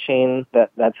blockchain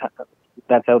that's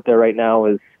out there right now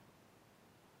is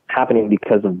happening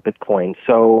because of Bitcoin.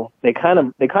 So they kind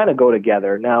of go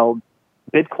together. Now,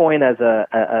 Bitcoin as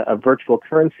a virtual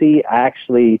currency, I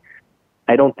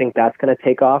don't think that's going to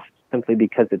take off simply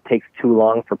because it takes too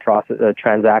long for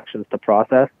transactions to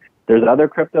process. There's other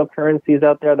cryptocurrencies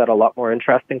out there that are a lot more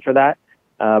interesting for that.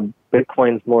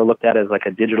 Bitcoin's more looked at as like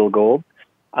a digital gold.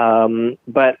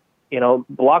 But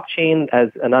blockchain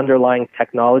as an underlying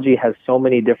technology has so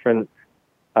many different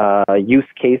use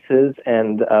cases,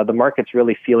 and the market's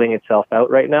really feeling itself out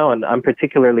right now. And I'm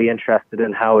particularly interested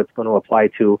in how it's going to apply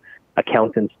to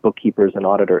accountants, bookkeepers, and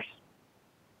auditors.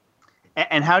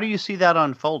 And how do you see that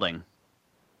unfolding?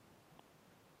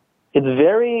 So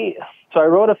I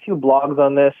wrote a few blogs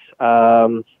on this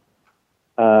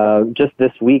just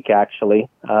this week, actually,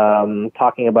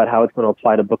 talking about how it's going to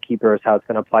apply to bookkeepers, how it's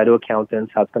going to apply to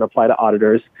accountants, how it's going to apply to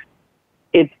auditors.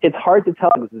 It's hard to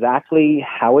tell exactly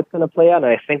how it's going to play out,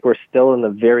 and I think we're still in the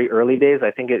very early days. I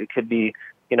think it could be,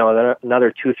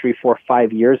 another 2, 3, 4,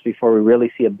 5 years before we really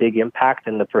see a big impact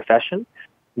in the profession.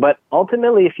 But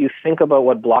ultimately, if you think about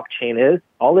what blockchain is,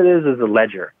 all it is a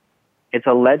ledger. It's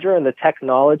a ledger, and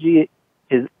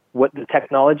what the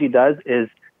technology does is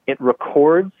it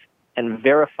records and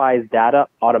verifies data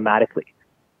automatically.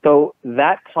 So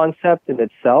that concept in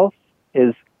itself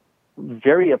is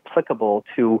very applicable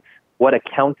to what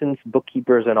accountants,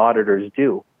 bookkeepers, and auditors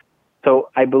do. So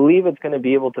I believe it's going to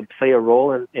be able to play a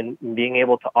role in being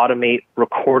able to automate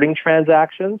recording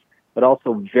transactions, but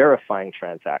also verifying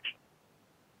transactions.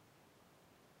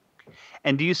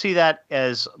 And do you see that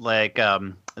as like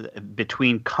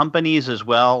between companies as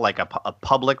well, like a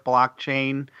public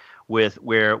blockchain with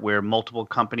where multiple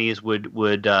companies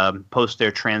would post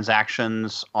their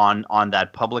transactions on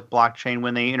that public blockchain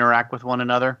when they interact with one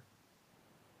another?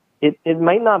 It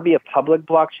might not be a public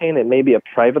blockchain. It may be a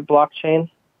private blockchain.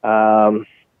 Public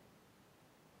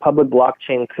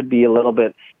blockchain could be a little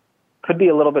bit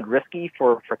risky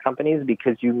for companies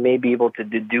because you may be able to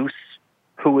deduce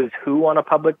who is who on a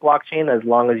public blockchain as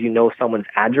long as you know someone's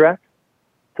address.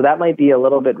 So that might be a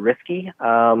little bit risky,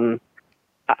 but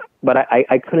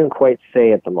I couldn't quite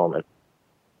say at the moment.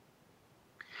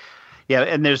 Yeah,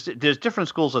 and there's different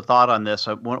schools of thought on this.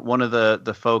 One of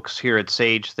the folks here at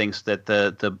Sage thinks that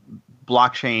the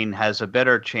blockchain has a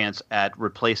better chance at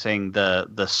replacing the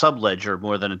subledger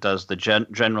more than it does the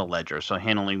general ledger. So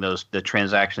handling the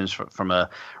transactions from a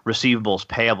receivables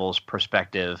payables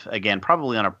perspective, again,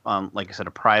 probably on like I said,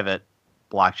 a private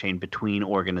blockchain between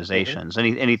organizations.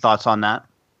 Mm-hmm. Any thoughts on that?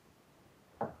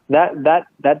 That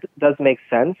does make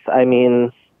sense. I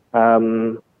mean,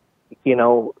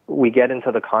 we get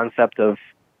into the concept of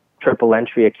triple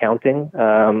entry accounting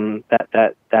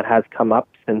that has come up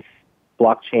since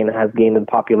blockchain has gained in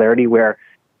popularity, where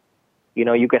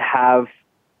you could have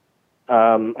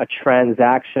a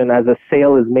transaction as a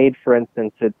sale is made, for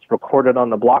instance, it's recorded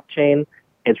on the blockchain,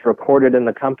 it's recorded in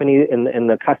the company in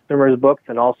the customer's books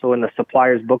and also in the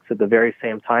supplier's books at the very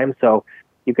same time. So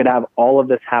you could have all of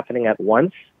this happening at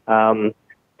once. So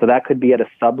that could be at a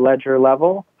subledger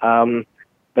level.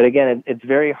 But again, it's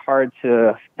very hard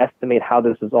to estimate how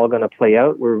this is all going to play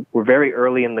out. We're very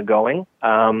early in the going.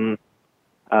 And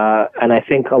I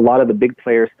think a lot of the big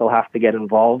players still have to get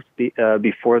involved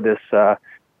before this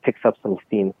picks up some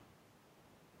steam.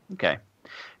 Okay.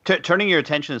 Turning your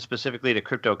attention specifically to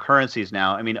cryptocurrencies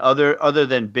now, I mean, other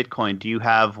than Bitcoin, do you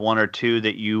have one or two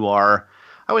that you are,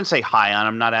 I wouldn't say high on?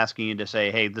 I'm not asking you to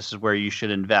say, hey, this is where you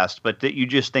should invest, but that you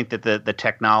just think that the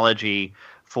technology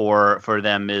for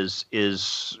them is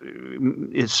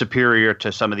superior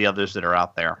to some of the others that are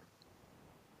out there?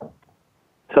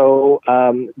 So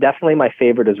definitely my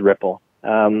favorite is Ripple.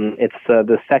 It's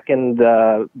the second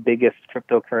biggest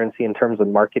cryptocurrency in terms of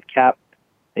market cap.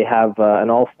 They have an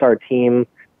all-star team.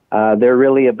 They're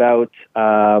really about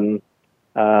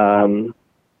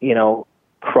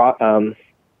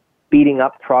speeding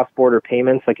up cross-border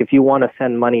payments. Like if you want to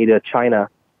send money to China,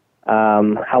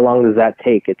 how long does that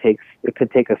take? It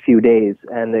could take a few days,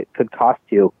 and it could cost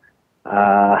you.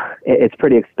 It's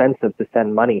pretty expensive to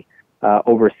send money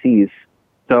overseas.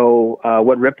 So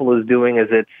what Ripple is doing is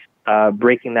it's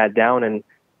breaking that down and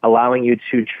allowing you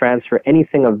to transfer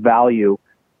anything of value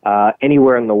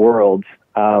anywhere in the world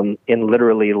in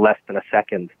literally less than a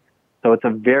second. So it's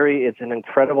an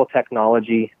incredible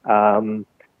technology,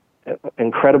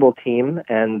 incredible team,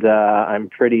 and I'm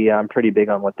pretty big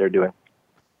on what they're doing.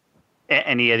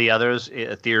 Any of the others,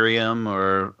 Ethereum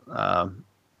or?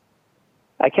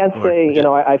 I can't say,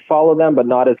 I follow them, but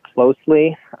not as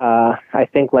closely. I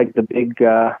think like the big,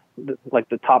 like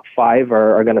the top five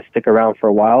are going to stick around for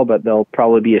a while, but there'll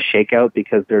probably be a shakeout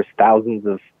because there's thousands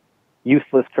of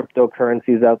useless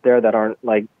cryptocurrencies out there that aren't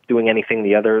like doing anything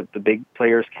the big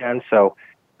players can. So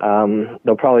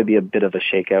there'll probably be a bit of a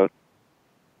shakeout.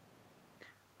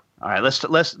 All right,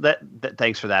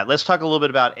 thanks for that. Let's talk a little bit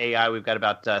about AI. We've got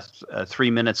about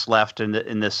 3 minutes left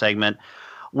in this segment.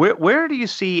 Where do you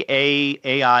see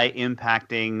AI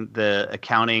impacting the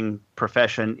accounting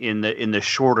profession in the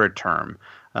shorter term?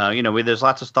 There's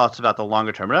lots of thoughts about the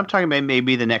longer term, but I'm talking about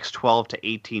maybe the next 12 to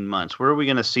 18 months. Where are we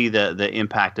going to see the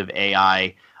impact of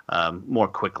AI more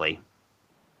quickly?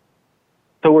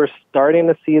 So we're starting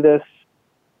to see this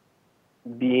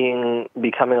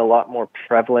becoming a lot more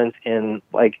prevalent in,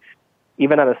 like,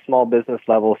 even at a small business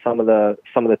level, some of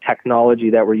the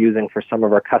technology that we're using for some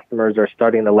of our customers are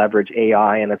starting to leverage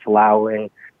AI, and it's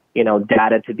allowing,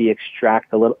 data to be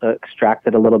extracted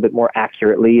a little bit more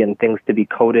accurately and things to be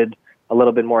coded a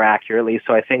little bit more accurately.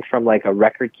 So I think from like a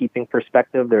record keeping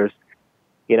perspective, there's,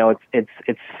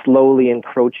 it's slowly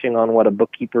encroaching on what a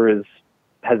bookkeeper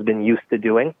has been used to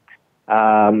doing.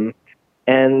 And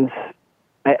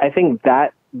I think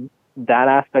that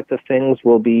aspect of things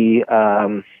will be,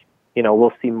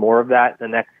 we'll see more of that in the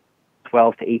next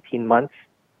 12 to 18 months.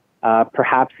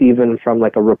 Perhaps even from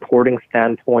like a reporting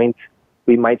standpoint,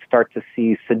 we might start to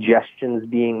see suggestions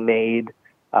being made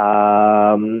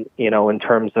in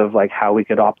terms of like how we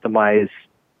could optimize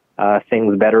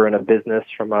things better in a business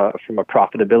from a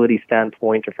profitability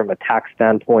standpoint or from a tax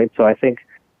standpoint. So I think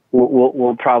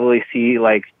we'll probably see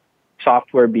like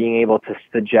software being able to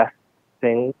suggest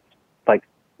things like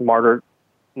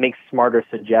make smarter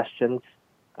suggestions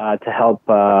to help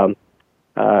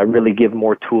really give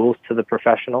more tools to the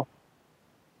professional.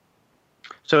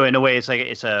 So in a way,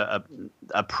 it's a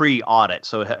pre-audit,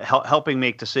 so helping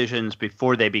make decisions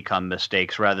before they become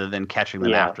mistakes rather than catching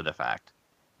them after the fact.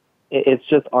 It's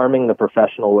just arming the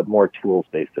professional with more tools,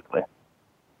 basically.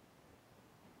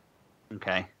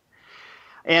 Okay.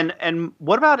 And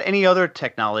what about any other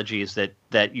technologies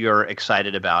that you're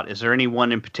excited about? Is there any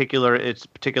one in particular, its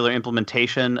particular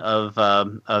implementation of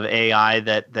AI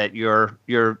that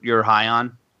you're high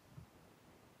on?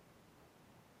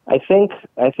 I think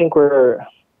we're,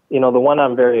 the one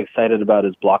I'm very excited about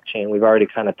is blockchain. We've already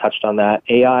kind of touched on that.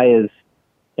 AI is,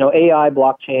 AI,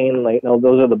 blockchain,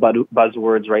 those are the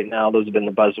buzzwords right now. Those have been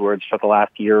the buzzwords for the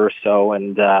last year or so.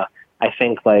 And I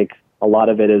think like a lot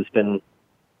of it has been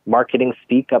marketing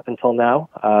speak up until now.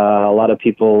 A lot of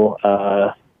people,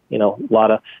 a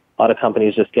lot of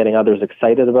companies just getting others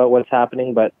excited about what's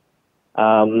happening. But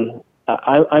I'm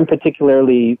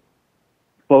particularly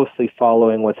closely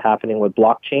following what's happening with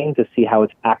blockchain to see how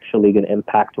it's actually going to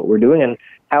impact what we're doing and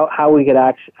how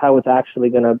it's actually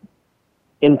going to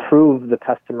improve the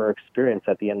customer experience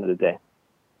at the end of the day.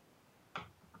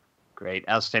 Great,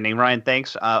 outstanding, Ryan.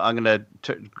 Thanks.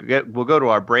 We'll go to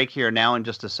our break here now in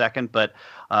just a second, but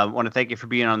I want to thank you for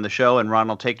being on the show, and Ron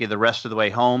will take you the rest of the way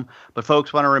home. But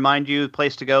folks, want to remind you, the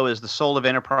place to go is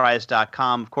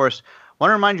thesoulofenterprise.com. Of course, want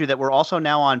to remind you that we're also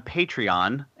now on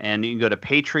Patreon, and you can go to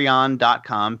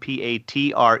patreon.com,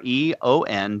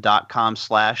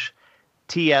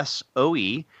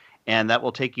 patreon.com/TSOE, and that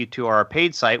will take you to our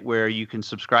paid site where you can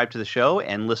subscribe to the show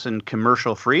and listen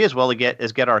commercial free, as well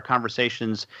as get our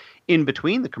conversations in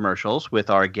between the commercials with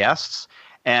our guests,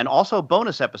 and also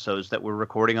bonus episodes that we're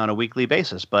recording on a weekly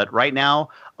basis. But right now,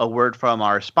 a word from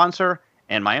our sponsor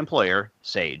and my employer,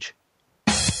 Sage.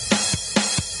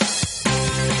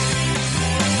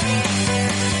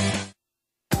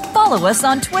 Follow us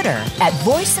on Twitter at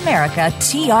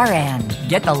VoiceAmericaTRN.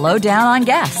 Get the lowdown on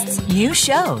guests, new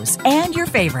shows, and your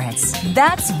favorites.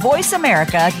 That's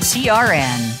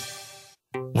VoiceAmericaTRN.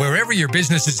 Wherever your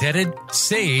business is headed,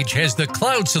 Sage has the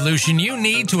cloud solution you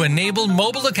need to enable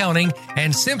mobile accounting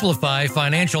and simplify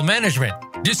financial management.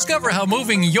 Discover how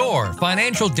moving your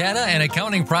financial data and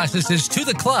accounting processes to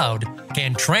the cloud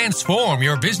can transform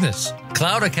your business.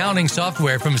 Cloud accounting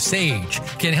software from Sage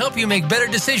can help you make better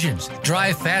decisions,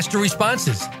 drive faster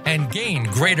responses, and gain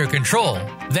greater control.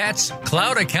 That's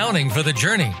cloud accounting for the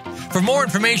journey. For more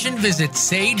information, visit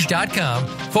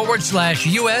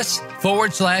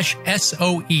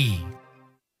sage.com/US/SOE.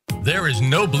 There is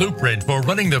no blueprint for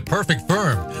running the perfect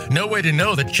firm, no way to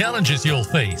know the challenges you'll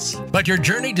face. But your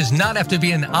journey does not have to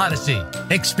be an odyssey.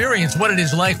 Experience what it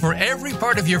is like for every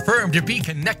part of your firm to be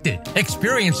connected.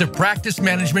 Experience a practice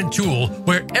management tool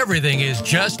where everything is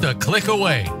just a click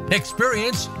away.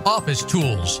 Experience Office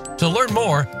Tools. To learn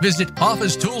more, visit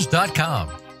officetools.com.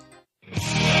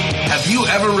 Have you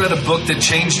ever read a book that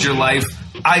changed your life?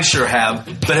 I sure have.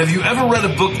 But have you ever read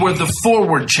a book where the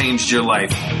foreword changed your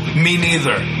life? Me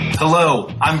neither.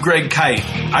 Hello, I'm Greg Kite.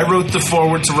 I wrote the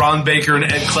foreword to Ron Baker and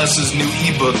Ed Kless's new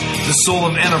ebook, The Soul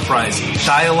of Enterprise,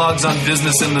 Dialogues on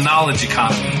Business and the Knowledge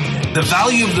Economy. The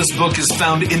value of this book is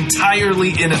found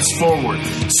entirely in its foreword.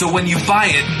 So when you buy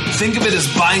it, think of it as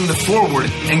buying the foreword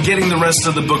and getting the rest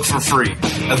of the book for free.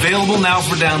 Available now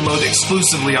for download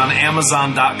exclusively on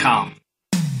Amazon.com.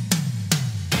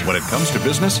 When it comes to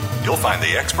business, you'll find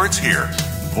the experts here.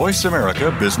 Voice America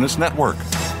Business Network.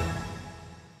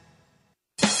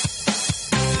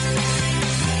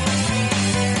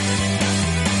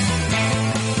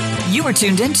 You are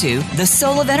tuned into The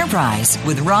Soul of Enterprise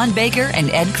with Ron Baker and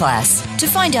Ed Kless. To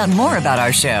find out more about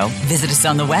our show, visit us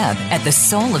on the web at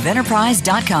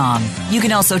thesoulofenterprise.com. You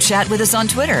can also chat with us on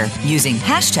Twitter using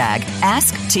hashtag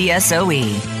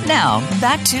AskTSOE. Now,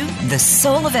 back to The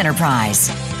Soul of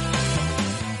Enterprise.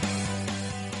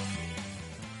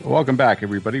 Welcome back,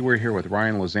 everybody. We're here with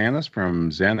Ryan Lazanis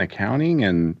from Xen Accounting.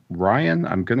 And Ryan,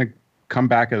 I'm going to come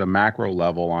back at a macro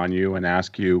level on you and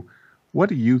ask you, what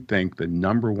do you think the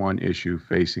number one issue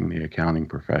facing the accounting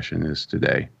profession is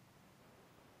today?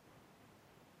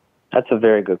 That's a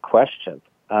very good question.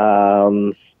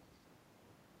 Number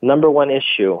one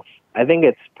issue, I think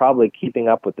it's probably keeping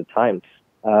up with the times.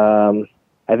 I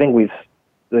think we've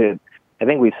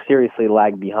seriously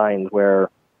lagged behind where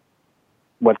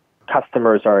what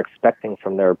customers are expecting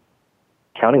from their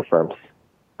accounting firms.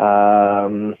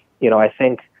 I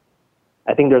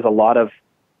think there's a lot of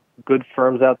good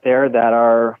firms out there that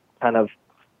are kind of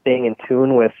staying in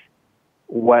tune with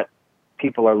what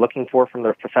people are looking for from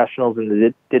their professionals in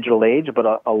the digital age,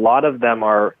 but a lot of them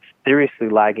are seriously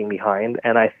lagging behind,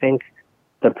 and I think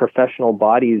the professional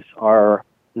bodies are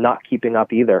not keeping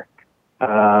up either.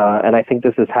 And I think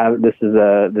this is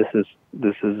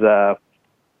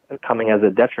coming as a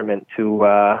detriment to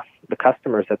the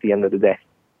customers at the end of the day.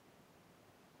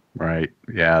 Right.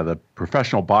 Yeah, the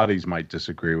professional bodies might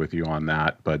disagree with you on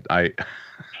that, but I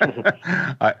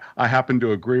happen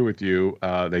to agree with you.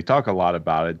 They talk a lot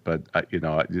about it, but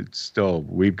it's still,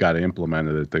 we've got to implement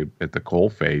it at the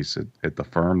coalface, at the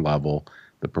firm level,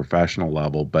 the professional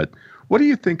level. But what do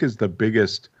you think is the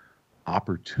biggest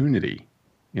opportunity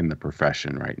in the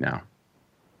profession right now?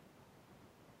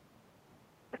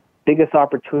 Biggest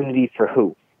opportunity for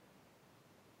who?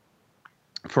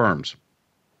 Firms.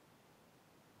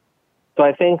 So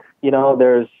I think,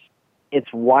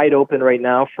 it's wide open right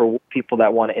now for people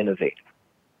that want to innovate.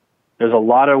 There's a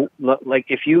lot of, like,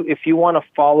 if you want to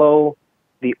follow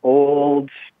the old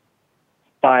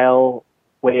style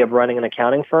way of running an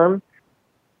accounting firm,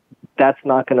 that's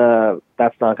not gonna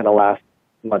last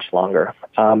much longer.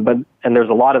 And there's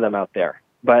a lot of them out there.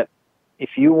 But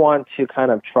if you want to kind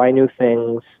of try new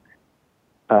things,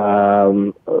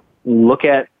 look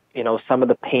at some of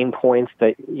the pain points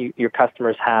that your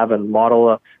customers have and model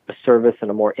a service in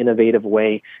a more innovative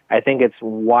way, I think it's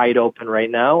wide open right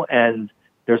now, and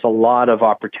there's a lot of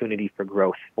opportunity for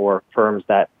growth for firms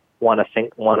that want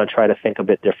to try to think a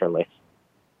bit differently.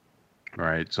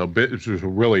 Right. So it's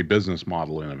really business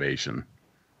model innovation.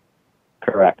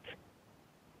 Correct.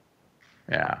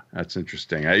 Yeah, that's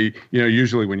interesting.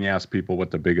 Usually when you ask people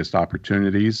what the biggest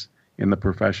opportunities in the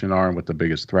profession are and what the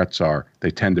biggest threats are,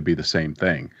 they tend to be the same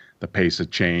thing: the pace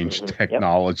of change,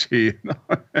 technology.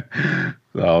 Yep.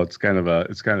 So it's kind of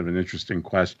an interesting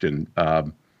question.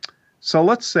 So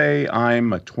let's say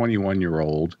I'm a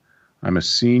 21-year-old, I'm a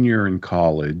senior in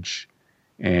college,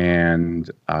 and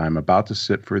I'm about to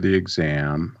sit for the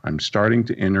exam. I'm starting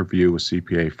to interview with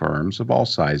CPA firms of all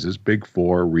sizes, Big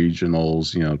Four,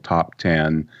 regionals, top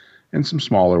 10, and some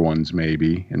smaller ones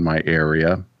maybe in my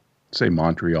area, say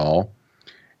Montreal.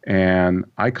 And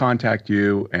I contact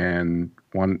you and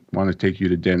want to take you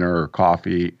to dinner or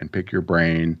coffee and pick your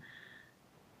brain.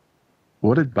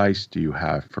 What advice do you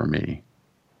have for me?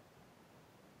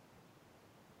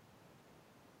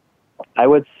 I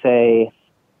would say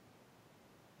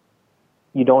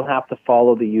you don't have to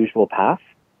follow the usual path.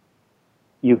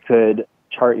 You could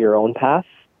chart your own path.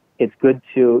 It's good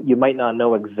you might not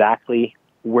know exactly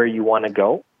where you want to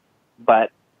go,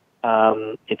 but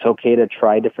it's okay to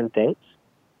try different things.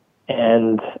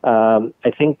 And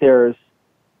I think there's,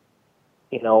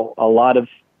 a lot of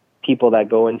people that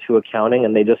go into accounting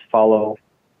and they just follow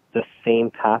the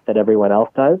same path that everyone else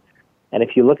does. And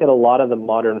if you look at a lot of the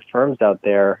modern firms out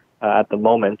there at the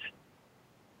moment,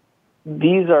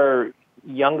 these are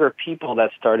younger people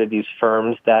that started these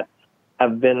firms that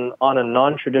have been on a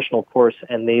non-traditional course,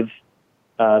 and they've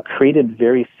created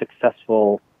very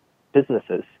successful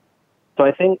businesses. So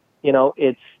I think,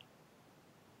 it's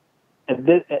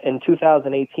in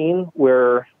 2018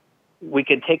 where we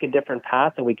could take a different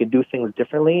path and we could do things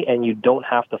differently, and you don't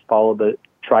have to follow the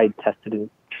tried, tested, and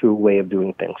true way of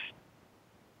doing things.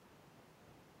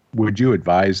 Would you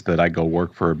advise that I go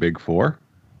work for a Big Four?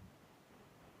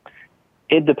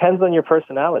 It depends on your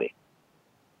personality.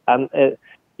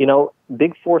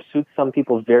 Big Four suits some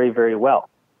people very, very well.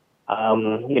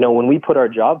 When we put our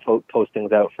job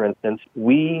postings out, for instance,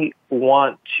 we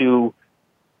want to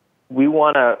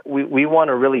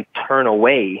really turn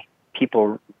away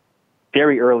people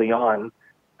very early on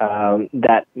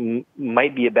that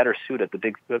might be better suited at the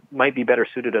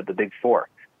Big Four.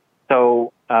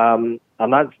 So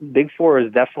Big Four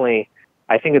is definitely,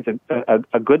 I think it's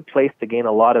a good place to gain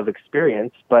a lot of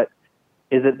experience, but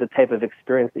is it the type of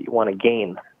experience that you want to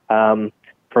gain?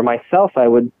 For myself, I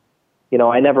would,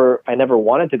 I never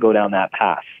wanted to go down that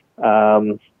path.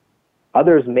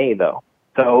 Others may, though.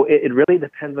 So it really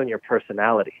depends on your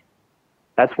personality.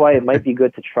 That's why it might be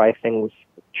good to try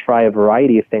a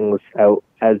variety of things out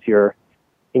as you're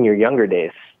in your younger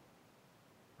days.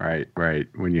 Right.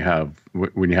 When you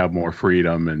have more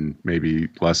freedom and maybe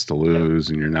less to lose,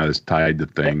 and you're not as tied to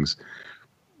things.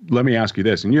 Let me ask you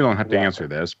this, and you don't have to answer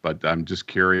this, but I'm just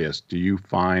curious. Do you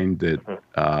find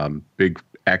that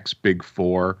Big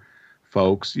Four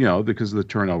folks, because the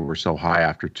turnover is so high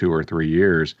after 2 or 3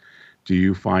 years, do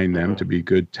you find them to be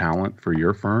good talent for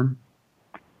your firm?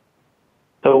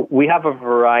 So we have a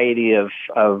variety of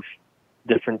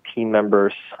different team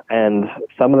members, and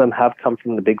some of them have come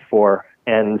from the Big Four,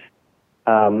 and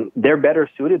they're better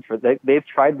suited for they've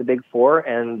tried the Big Four,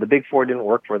 and the Big Four didn't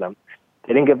work for them.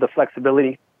 They didn't give the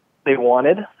flexibility they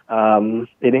wanted. They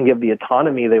didn't give the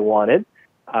autonomy they wanted.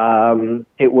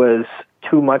 It was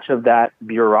too much of that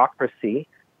bureaucracy,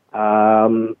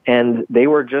 and they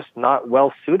were just not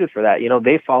well suited for that.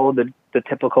 They followed the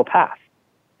typical path,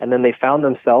 and then they found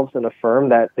themselves in a firm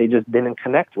that they just didn't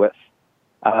connect with.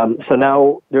 So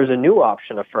now there's a new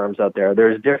option of firms out there.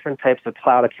 There's different types of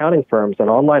cloud accounting firms and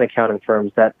online accounting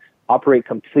firms that operate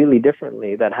completely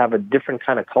differently, that have a different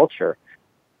kind of culture.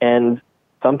 And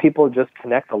some people just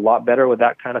connect a lot better with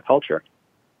that kind of culture.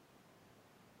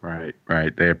 Right.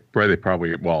 They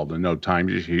probably, the no time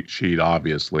sheet,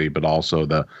 obviously, but also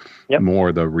the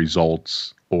more the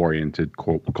results oriented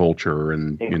culture.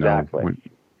 And, exactly.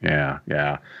 Yeah.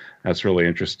 That's really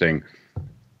interesting.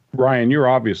 Ryan, you're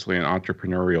obviously an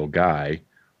entrepreneurial guy.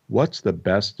 What's the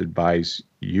best advice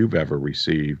you've ever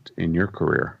received in your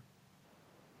career?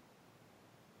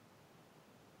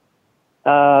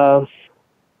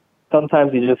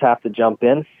 Sometimes you just have to jump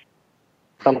in.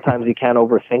 Sometimes you can't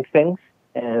overthink things,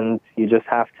 and you just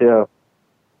have to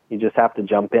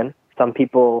jump in. Some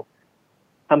people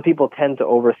tend to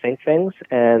overthink things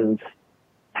and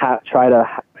try to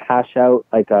hash out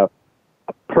like a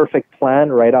perfect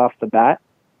plan right off the bat.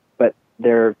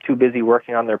 They're too busy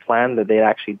working on their plan that they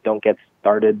actually don't get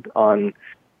started on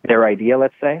their idea,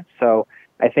 let's say. So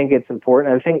I think it's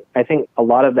important. I think a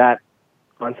lot of that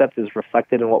concept is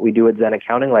reflected in what we do at Xen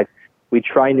Accounting. Like, we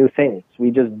try new things.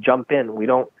 We just jump in. We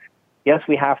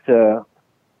have to,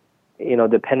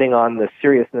 depending on the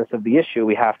seriousness of the issue,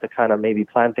 we have to kind of maybe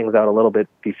plan things out a little bit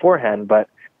beforehand. But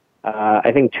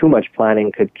I think too much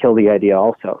planning could kill the idea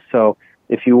also. So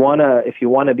if you want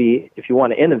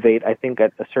to innovate, I think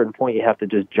at a certain point you have to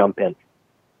just jump in.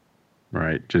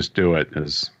 Right. Just do it,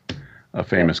 as a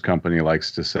famous company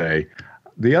likes to say.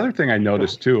 The other thing I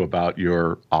noticed too about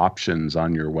your options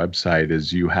on your website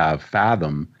is you have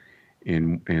Fathom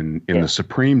in the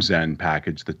Supreme Xen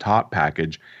package, the top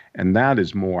package, and that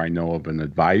is more, I know, of an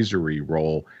advisory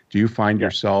role. Do you find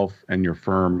yourself and your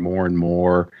firm more and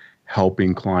more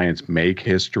helping clients make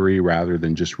history rather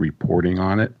than just reporting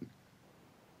on it?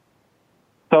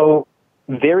 So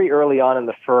very early on in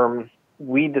the firm,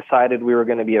 we decided we were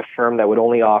going to be a firm that would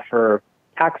only offer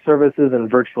tax services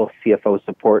and virtual CFO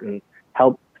support and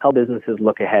help businesses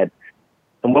look ahead.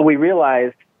 And what we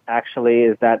realized actually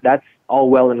is that that's all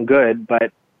well and good,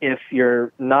 but if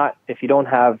you don't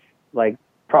have like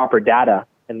proper data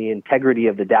and the integrity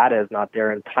of the data is not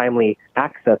there and timely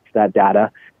access to that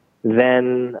data,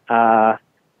 then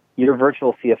your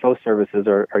virtual CFO services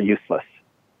are useless.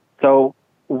 So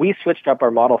we switched up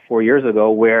our model 4 years ago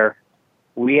where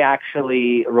we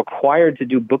actually required to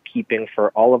do bookkeeping for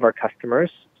all of our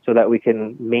customers so that we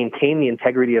can maintain the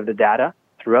integrity of the data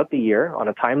throughout the year on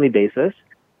a timely basis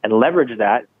and leverage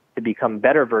that to become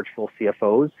better virtual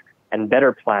CFOs and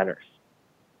better planners.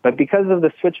 But because of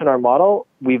the switch in our model,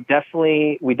 we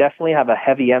definitely have a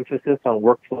heavy emphasis on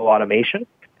workflow automation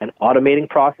and automating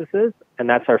processes, and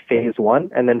that's our phase one.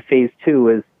 And then phase two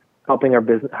is helping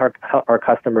our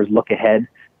customers look ahead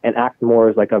and act more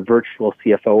as like a virtual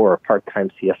CFO or a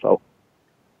part-time CFO.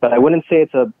 But I wouldn't say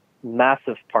it's a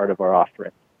massive part of our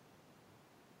offering.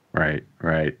 Right.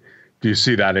 Do you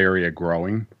see that area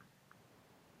growing?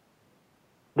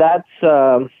 That's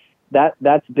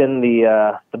been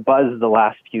the buzz the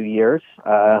last few years.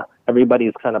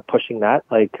 Everybody's kind of pushing that,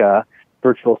 like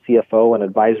virtual CFO and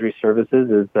advisory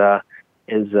services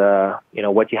is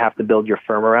what you have to build your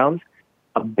firm around.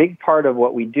 A big part of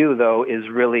what we do, though, is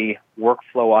really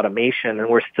workflow automation, and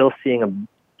we're still seeing a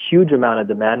huge amount of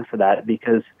demand for that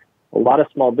because a lot of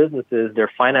small businesses, their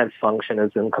finance function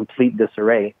is in complete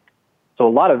disarray. So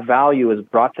a lot of value is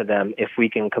brought to them if we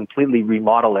can completely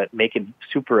remodel it, make it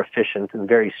super efficient and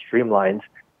very streamlined,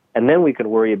 and then we could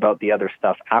worry about the other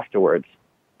stuff afterwards.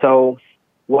 So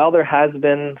while there has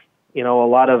been, a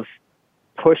lot of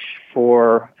push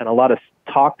for and a lot of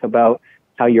talk about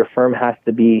how your firm has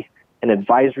to be an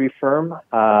advisory firm,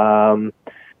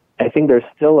 I think there's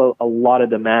still a lot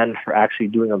of demand for actually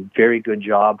doing a very good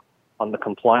job on the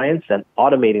compliance and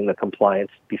automating the compliance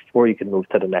before you can move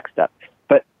to the next step.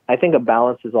 But I think a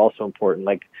balance is also important.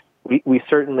 Like we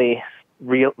certainly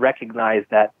recognize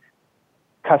that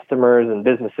customers and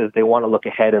businesses, they want to look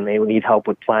ahead and they need help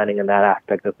with planning and that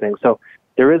aspect of things. So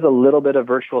there is a little bit of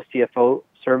virtual CFO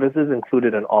services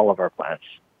included in all of our plans.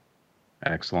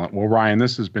 Excellent. Well, Ryan,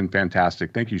 this has been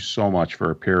fantastic. Thank you so much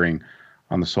for appearing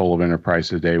on the Soul of Enterprise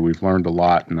today. We've learned a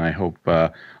lot, and I hope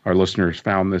our listeners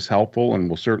found this helpful, and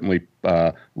we'll certainly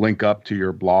link up to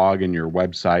your blog and your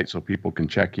website so people can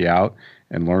check you out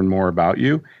and learn more about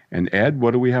you. And Ed,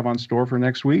 what do we have on store for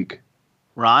next week?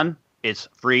 Ron, it's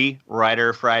Free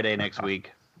Rider Friday next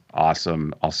week.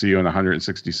 Awesome. I'll see you in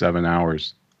 167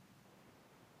 hours.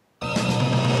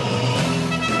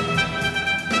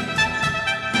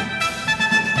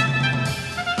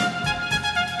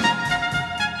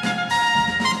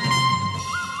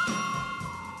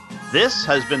 This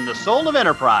has been The Soul of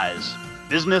Enterprise,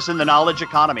 Business in the Knowledge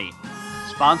Economy,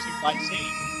 sponsored by Sage.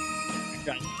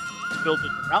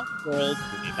 Building around the world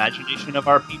through the imagination of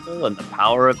our people and the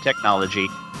power of technology.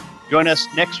 Join us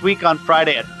next week on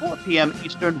Friday at 4 p.m.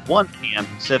 Eastern, 1 p.m.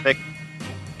 Pacific.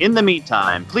 In the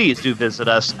meantime, please do visit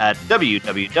us at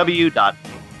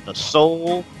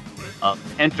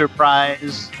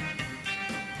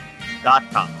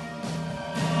www.thesoulofenterprise.com.